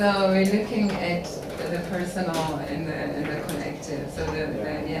 So we're looking at the personal and the collective. So the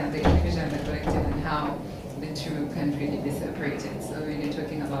individual and the collective, and how the two can really be separated. So when you're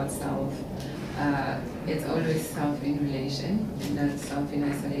talking about self, it's always self in relation and not self in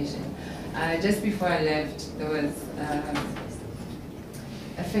isolation. Just before I left, there was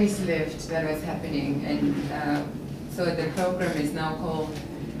a facelift that was happening, and so the program is now called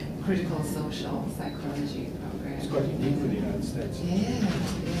Critical Social Psychology Program. It's quite unique for the United States. Yeah.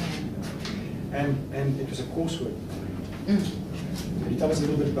 And it was a coursework. Can you tell us a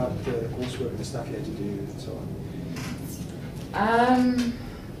little bit about the coursework, the stuff you had to do, and so on?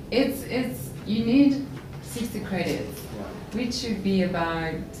 You need 60 credits, which should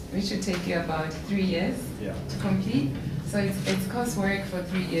take you about 3 years to complete. So it's coursework for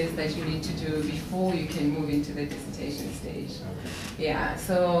 3 years that you need to do before you can move into the dissertation stage. Yeah.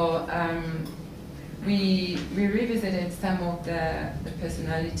 So we revisited some of the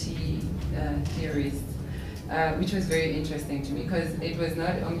personality theories. Which was very interesting to me, because it was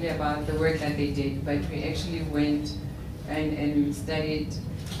not only about the work that they did, but we actually went and studied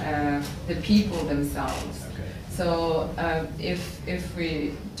the people themselves. Okay. So if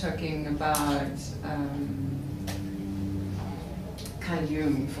we're talking about Carl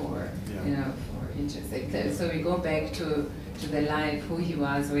Jung for interest, so we go back to the life, who he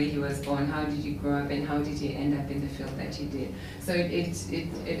was, where he was born, how did he grow up, and how did he end up in the field that he did. So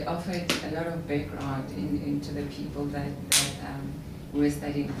it offered a lot of background into the people that we were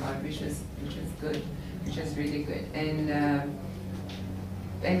studying about, which was good, which was really good, and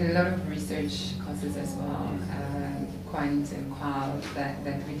a lot of research courses as well, quant and qual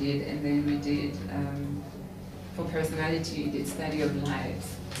that we did, and then we did for personality, we did study of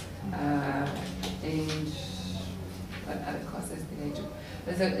lives, and what other courses did I do?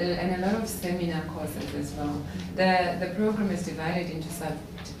 And a lot of seminar courses as well. The program is divided into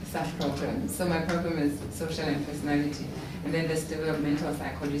sub-programs. So my program is social and personality, and then there's developmental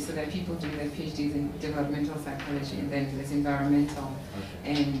psychology, so that people do their PhDs in developmental psychology, and then there's environmental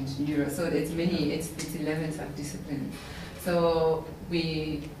and neuro. So it's 11 sub-disciplines. So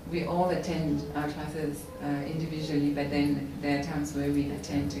we all attend our classes individually, but then there are times where we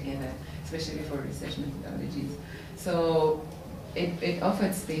attend together, especially for research methodologies. So it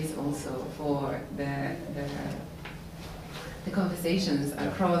offered space also for the conversations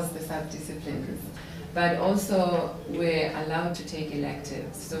across the sub-disciplines, but also we're allowed to take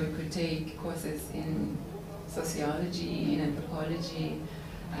electives. So we could take courses in sociology, in anthropology,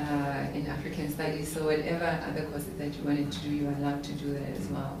 in African studies. So whatever other courses that you wanted to do, you were allowed to do that as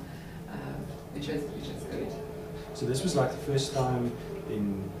well, which was good. So this was like the first time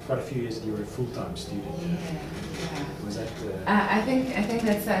in quite a few years that you were a full-time student. Yeah. Was that? I think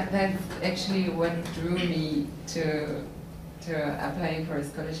that's actually what drew me to applying for a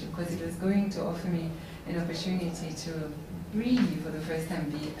scholarship, because it was going to offer me an opportunity to really, for the first time,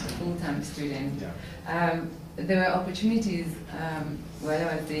 be a full-time student. Yeah. There were opportunities while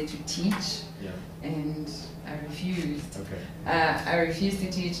I was there to teach, and I refused. Okay. I refused to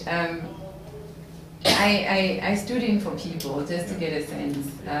teach. I stood in for people just to get a sense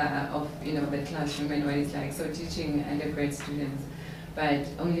of the classroom and what it's like. So teaching undergrad students, but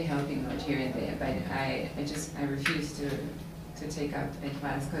only helping out here and there. But I refused to take up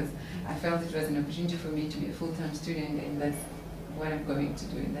advice, because I felt it was an opportunity for me to be a full-time student, and that's what I'm going to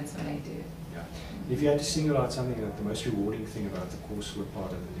do, and that's what I did. Yeah. If you had to single out something, like the most rewarding thing about the coursework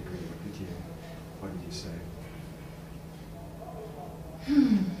part of the degree, what would you say?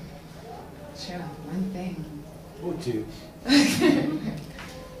 Sure, one thing. Or two.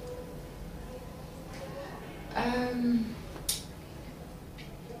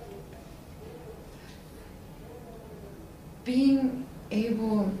 being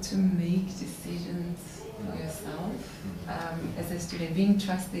able to make decisions for yourself as a student, being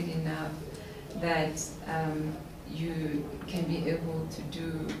trusted enough that you can be able to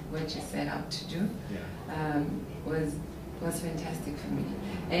do what you set out to do was fantastic for me.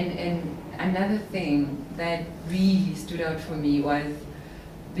 And another thing that really stood out for me was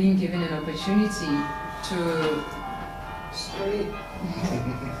being given an opportunity to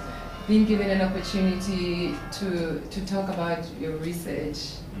being given an opportunity to talk about your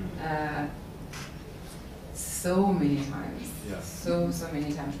research so many times. So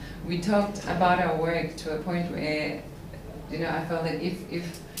many times. We talked about our work to a point where, you know, I felt that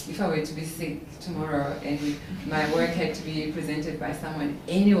if I were to be sick tomorrow and my work had to be presented by someone,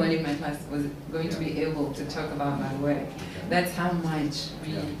 anyone in my class was going to be able to talk about my work. That's how much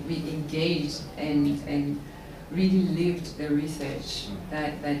we engaged and really lived the research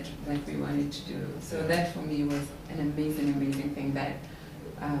that we wanted to do. So that for me was an amazing thing that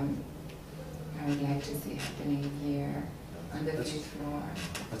I would like to see happening here on the fifth floor.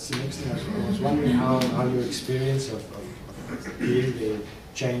 That's the next thing. I was wondering how your experience of being there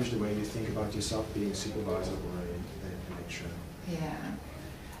changed the way you think about yourself being a supervisor or a lecturer. Yeah.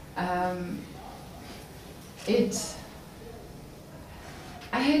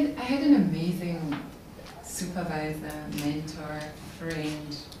 I had an amazing supervisor, mentor,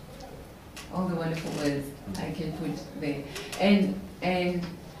 friend, all the wonderful words I can put there. And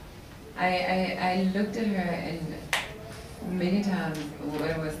I looked at her, and many times what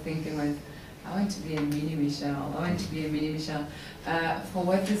I was thinking was, I want to be a mini Michelle. I want to be a mini Michelle. For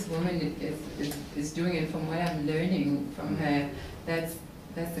what this woman is doing, and from what I'm learning from her, that's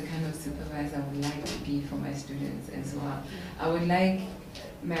the kind of supervisor I would like to be for my students as well. I would like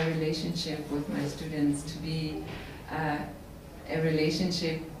my relationship with my students to be a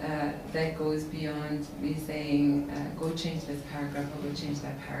relationship that goes beyond me saying, go change this paragraph or go change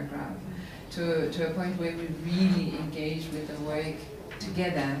that paragraph, to a point where we really engage with the work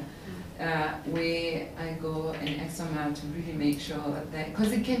together, where I go an extra mile to really make sure that,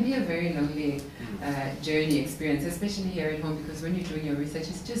 because it can be a very lonely journey experience, especially here at home, because when you're doing your research,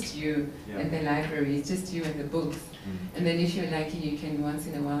 it's just you and the library, it's just you and the books. And then if you're lucky, you can once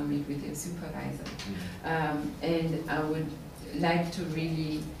in a while meet with your supervisor. And I would like to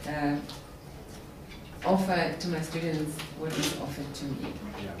really offer to my students what is offered to me.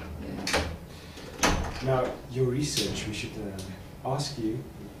 Now, your research, we should ask you,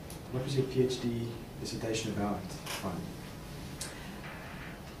 what was your PhD dissertation about?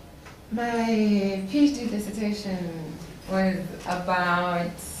 My PhD dissertation was about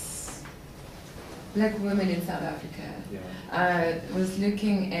Black women in South Africa. I was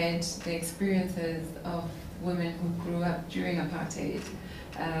looking at the experiences of women who grew up during apartheid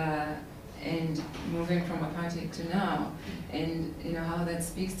and moving from apartheid to now, and you know how that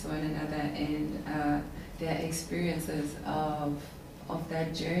speaks to one another, and their experiences of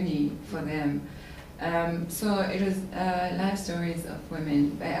that journey for them. So it was life stories of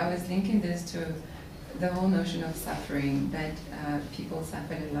women, but I was linking this to the whole notion of suffering, that people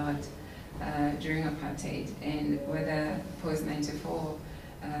suffered a lot during apartheid, and whether post-94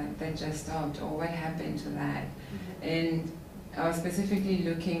 that just stopped, or what happened to that. And I was specifically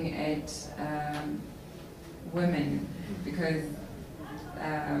looking at women, because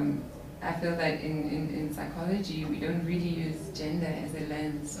I feel that in psychology we don't really use gender as a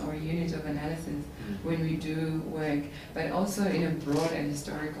lens or a unit of analysis when we do work, but also in a broader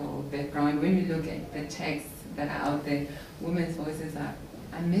historical background, when we look at the texts that are out there, women's voices are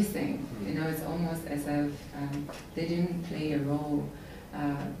missing. You know, it's almost as if they didn't play a role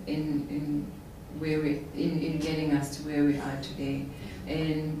in getting us to where we are today.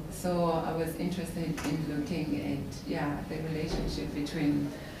 And so I was interested in looking at the relationship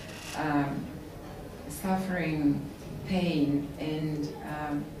between suffering, pain, and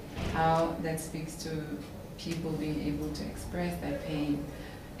how that speaks to people being able to express that pain,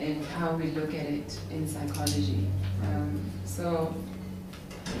 and how we look at it in psychology. So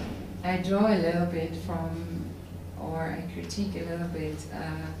I draw a little bit from, or I critique a little bit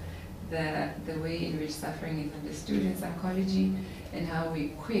the way in which suffering is understood in psychology, and how we're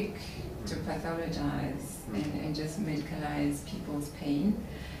quick to pathologize and just medicalize people's pain,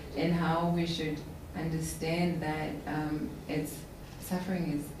 and how we should understand that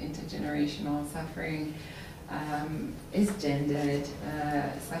suffering is intergenerational, suffering is gendered,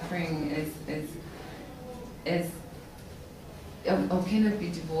 suffering is or cannot be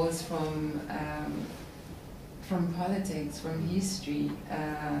divorced from politics, from history,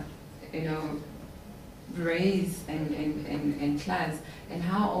 you know, race and class, and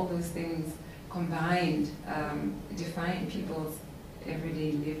how all those things combined, defined people's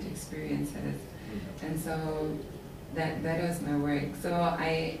everyday lived experiences. And so that was my work. So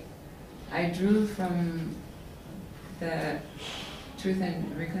I drew from the Truth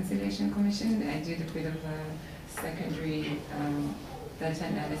and Reconciliation Commission. I did a bit of a secondary data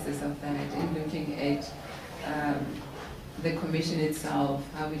analysis of that and looking at the commission itself,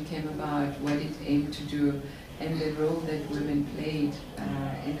 how it came about, what it aimed to do, and the role that women played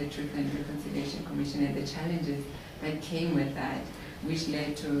in the Truth and Reconciliation Commission and the challenges that came with that, which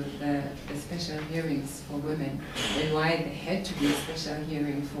led to the special hearings for women, and why there had to be a special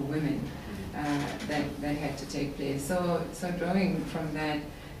hearing for women that had to take place. So drawing from that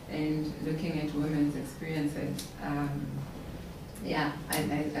and looking at women's experiences, I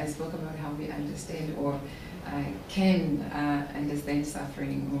spoke about how we understand or can understand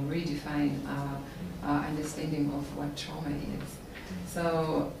suffering or redefine our understanding of what trauma is.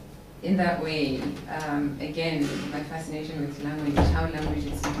 So in that way, again, my fascination with language, how language is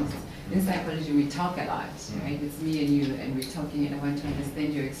used. In psychology, we talk a lot, right? It's me and you, and we're talking, and I want to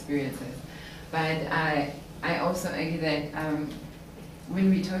understand your experiences. But I also argue that when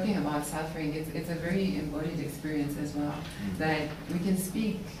we're talking about suffering, it's a very embodied experience as well. That we can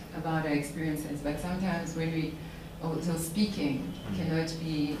speak about our experiences, but sometimes when we also speaking cannot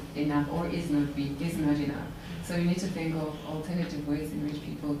be enough or is not enough. So we need to think of alternative ways in which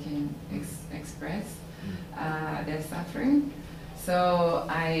people can express their suffering. So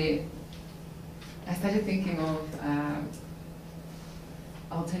I started thinking of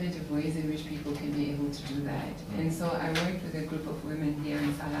alternative ways in which people can be able to do that. And so I worked with a group of women here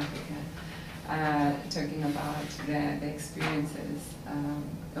in South Africa, talking about their experiences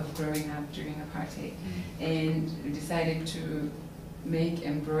of growing up during apartheid, and decided to make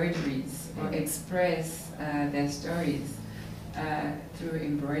embroideries or express their stories through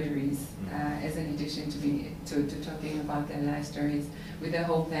embroideries as an addition to talking about their life stories, with the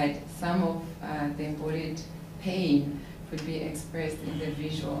hope that some of the embodied pain could be expressed in the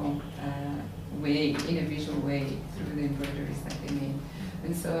visual way, through the embroideries that they made.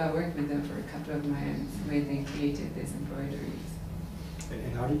 And so I worked with them for a couple of months where they created these embroideries.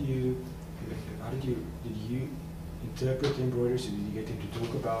 And how did you interpret the embroideries? Did you get them to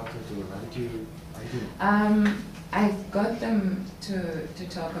talk about it, or how did you I got them to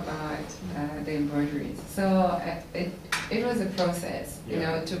talk about the embroideries. So it was a process, you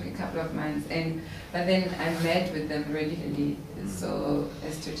know, it took a couple of months, but then I met with them regularly so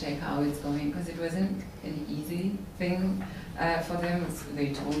as to check how it's going, because it wasn't an easy thing for them,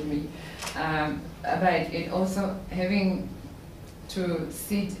 they told me. But it also, having to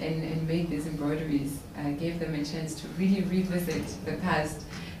sit and make these embroideries gave them a chance to really revisit the past,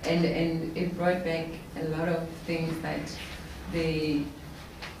 and it brought back a lot of things that they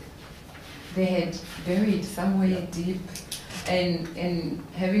had buried somewhere deep, and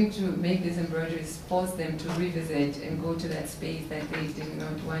having to make these embroideries forced them to revisit and go to that space that they did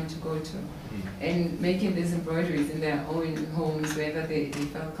not want to go to. And making these embroideries in their own homes, wherever they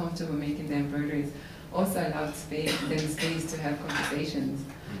felt comfortable making the embroideries, also allowed them space to have conversations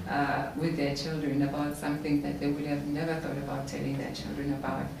with their children about something that they would have never thought about telling their children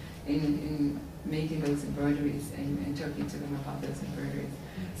about in making those embroideries and talking to them about those embroideries.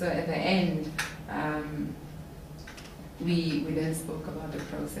 So at the end, we then spoke about the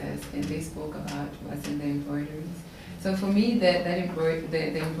process, and they spoke about what's in the embroideries. So for me,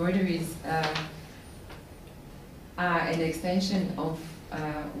 the embroideries are an extension of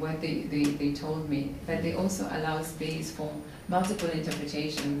what they told me, but they also allow space for multiple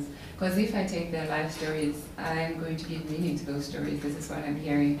interpretations. Because if I take their life stories, I'm going to give meaning to those stories. This is what I'm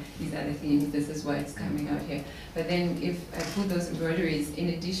hearing, these are the themes, this is what's coming out here. But then if I put those embroideries in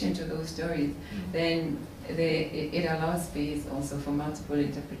addition to those stories, then it allows space also for multiple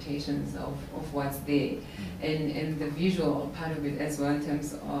interpretations of what's there. And the visual part of it as well, in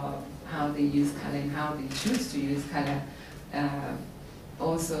terms of how they use color and how they choose to use color,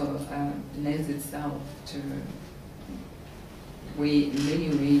 also lends itself to many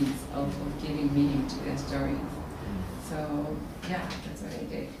ways of giving meaning to their stories. So yeah, that's what I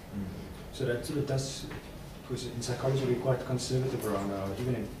did. So that sort of does, because in psychology we're quite conservative around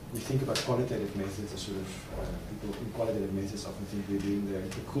even if we think about qualitative methods, or sort of people in qualitative methods often think we're doing the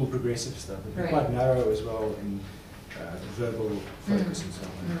cool progressive stuff, but we're quite narrow as well in verbal focus and so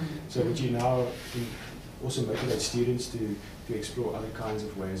on. So would you now also motivate students to explore other kinds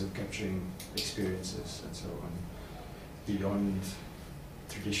of ways of capturing experiences and so on, beyond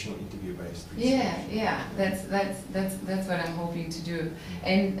traditional interview-based research? Yeah, that's what I'm hoping to do.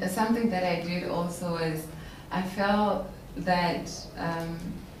 And something that I did also is I felt that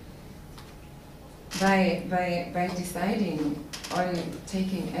by deciding on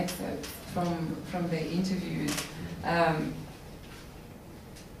taking excerpts from the interviews,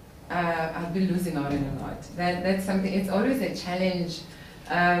 I'll be losing out on a lot. That's something. It's always a challenge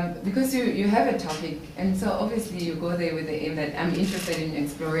because you have a topic, and so obviously you go there with the aim that I'm interested in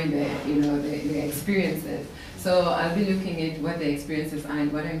exploring the experiences. So I'll be looking at what the experiences are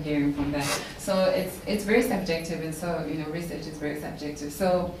and what I'm hearing from that. So it's very subjective, and so research is very subjective.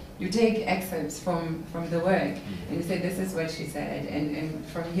 So you take excerpts from the work and you say, this is what she said, and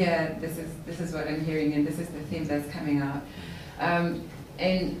from here this is what I'm hearing, and this is the theme that's coming out.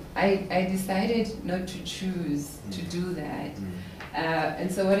 And I decided not to choose to do that.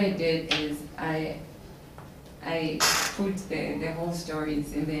 And so what I did is I put the whole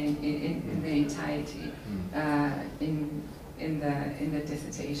stories in the entirety in the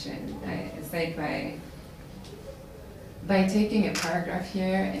dissertation. It's like by taking a paragraph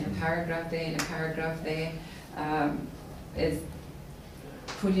here and a paragraph there and a paragraph there, is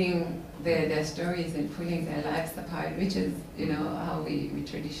pulling their stories and pulling their lives apart, which is how we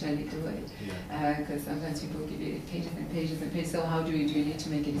traditionally do it. Because sometimes people give you pages and pages and pages. So how do you need to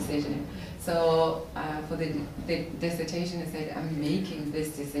make a decision? So for the dissertation, I said I'm making this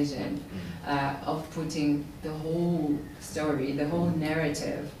decision of putting the whole story, the whole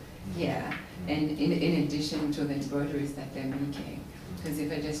narrative here, and in addition to the embroideries that they're making. Because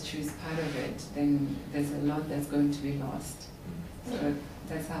if I just choose part of it, then there's a lot that's going to be lost. So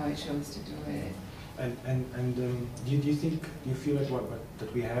that's how I chose to do it. And do you feel like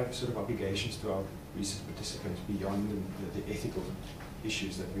that we have sort of obligations to our research participants beyond the ethical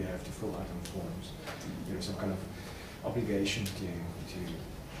issues that we have to fill out on forms? Some kind of obligation to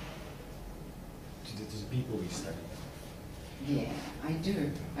the people we study. Yeah, I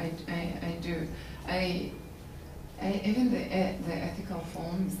do. I do. Even the ethical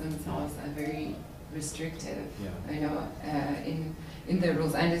forms themselves are very restrictive. In the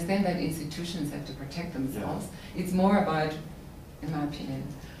rules. I understand that institutions have to protect themselves. It's more about, in my opinion,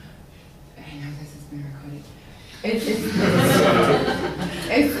 I know this has been recorded.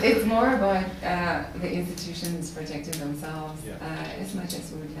 It's more about the institutions protecting themselves as much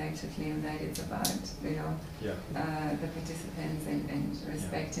as we would like to claim that it's about the participants and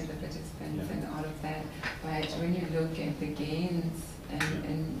respecting the participants and all of that. But when you look at the gains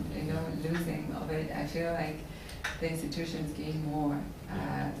and losing of it, I feel like the institutions gain more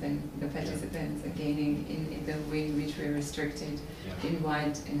than the participants are gaining in the way in which we're restricted in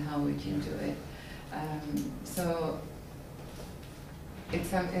what and how we can do it. So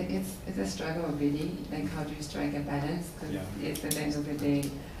it's a struggle really, like how do you strike a balance? Because at the end of the day,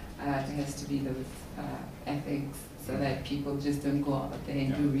 there has to be those ethics so that people just don't go out there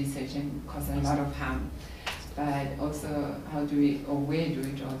and do research and cause a lot of harm. But also, how do we, or where do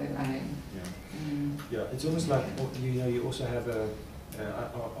we draw the line? Yeah, it's almost like you also have I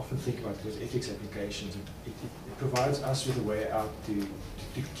often think about those ethics applications. It provides us with a way out to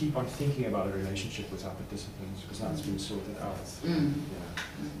keep on thinking about a relationship with our participants, because now it's been sorted out. And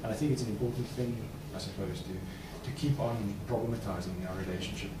I think it's an important thing, I suppose, to keep on problematizing our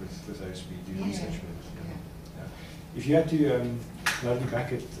relationship with those we do research with. If you had to, now be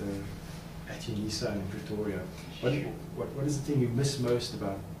back at UNISA in Pretoria, what is the thing you missed most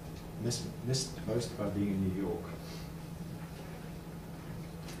about being in New York?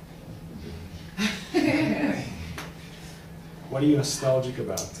 What are you nostalgic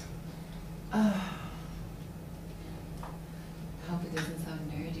about? I hope it doesn't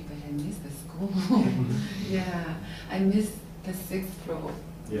sound nerdy, but I miss the school. I miss the 6th floor.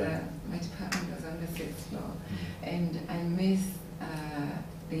 My department was on the 6th floor. And I miss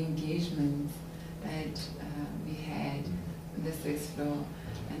the engagements that we had on the 6th floor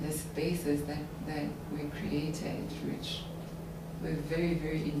and the spaces that we created, which were very,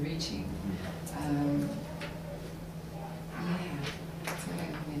 very enriching. That's what I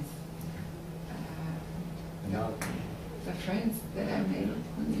miss. The friends that I made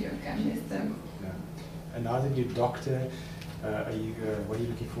in New York, I miss them. And now that you're a doctor, what are you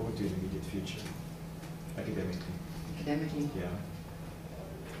looking forward to in the immediate future, academically? Academically? Yeah.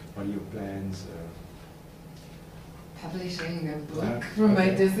 What are your plans? Publishing a book from my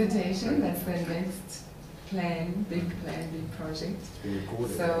dissertation. That's the next big project. It's been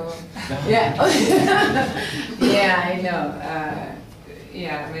recorded. So, I know.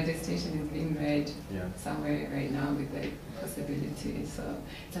 My dissertation is being read somewhere right now with the possibility. So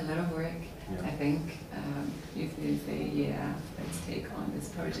it's a lot of work. I think if they say, let's take on this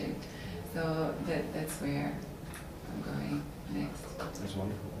project. So that's where I'm going next. That's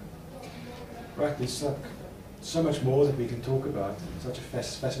wonderful. Right, Isak, so much more that we can talk about. Such a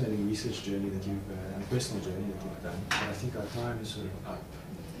fascinating research journey that you've, and personal journey that you've done. But I think our time is sort of up.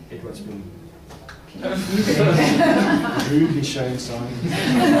 Edward's been rudely showing signs.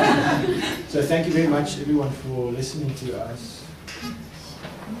 So thank you very much, everyone, for listening to us.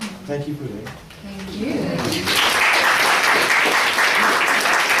 Thank you, Pauline. Thank you.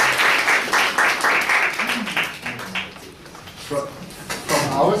 From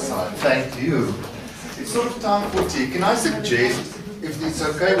our side, thank you. It's sort of time for tea. Can I suggest, if it's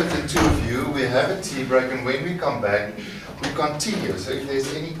okay with the two of you, we have a tea break, and when we come back, we continue. So if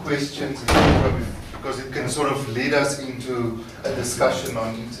there's any questions, because it can sort of lead us into a discussion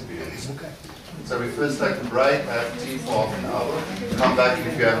on interviews. Okay. So we first take a break, have tea for half an hour, come back, and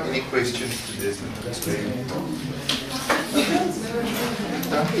if you have any questions to Desmond, that's great.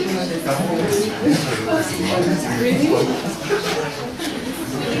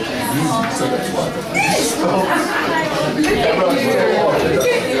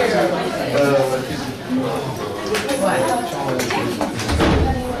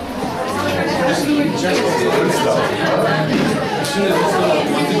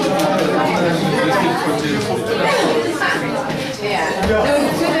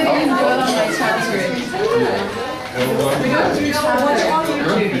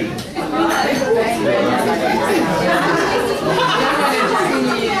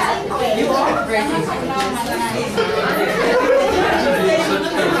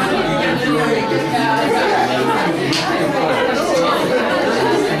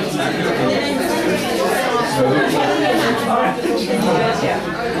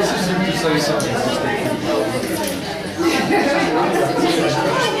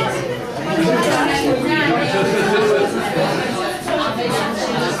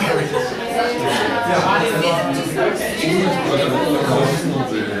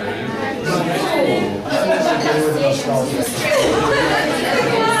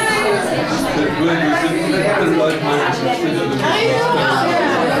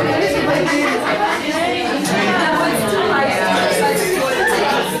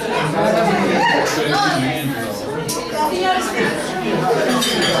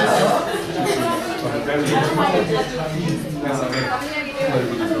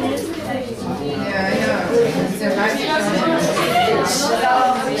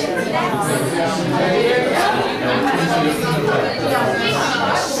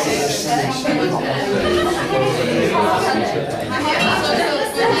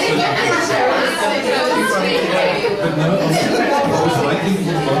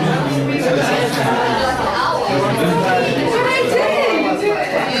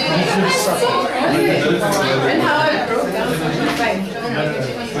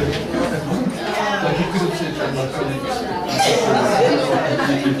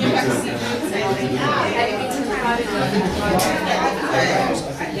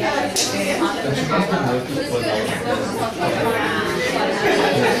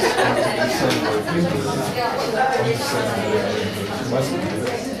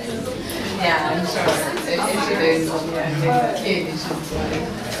 Yeah, I'm sure. It should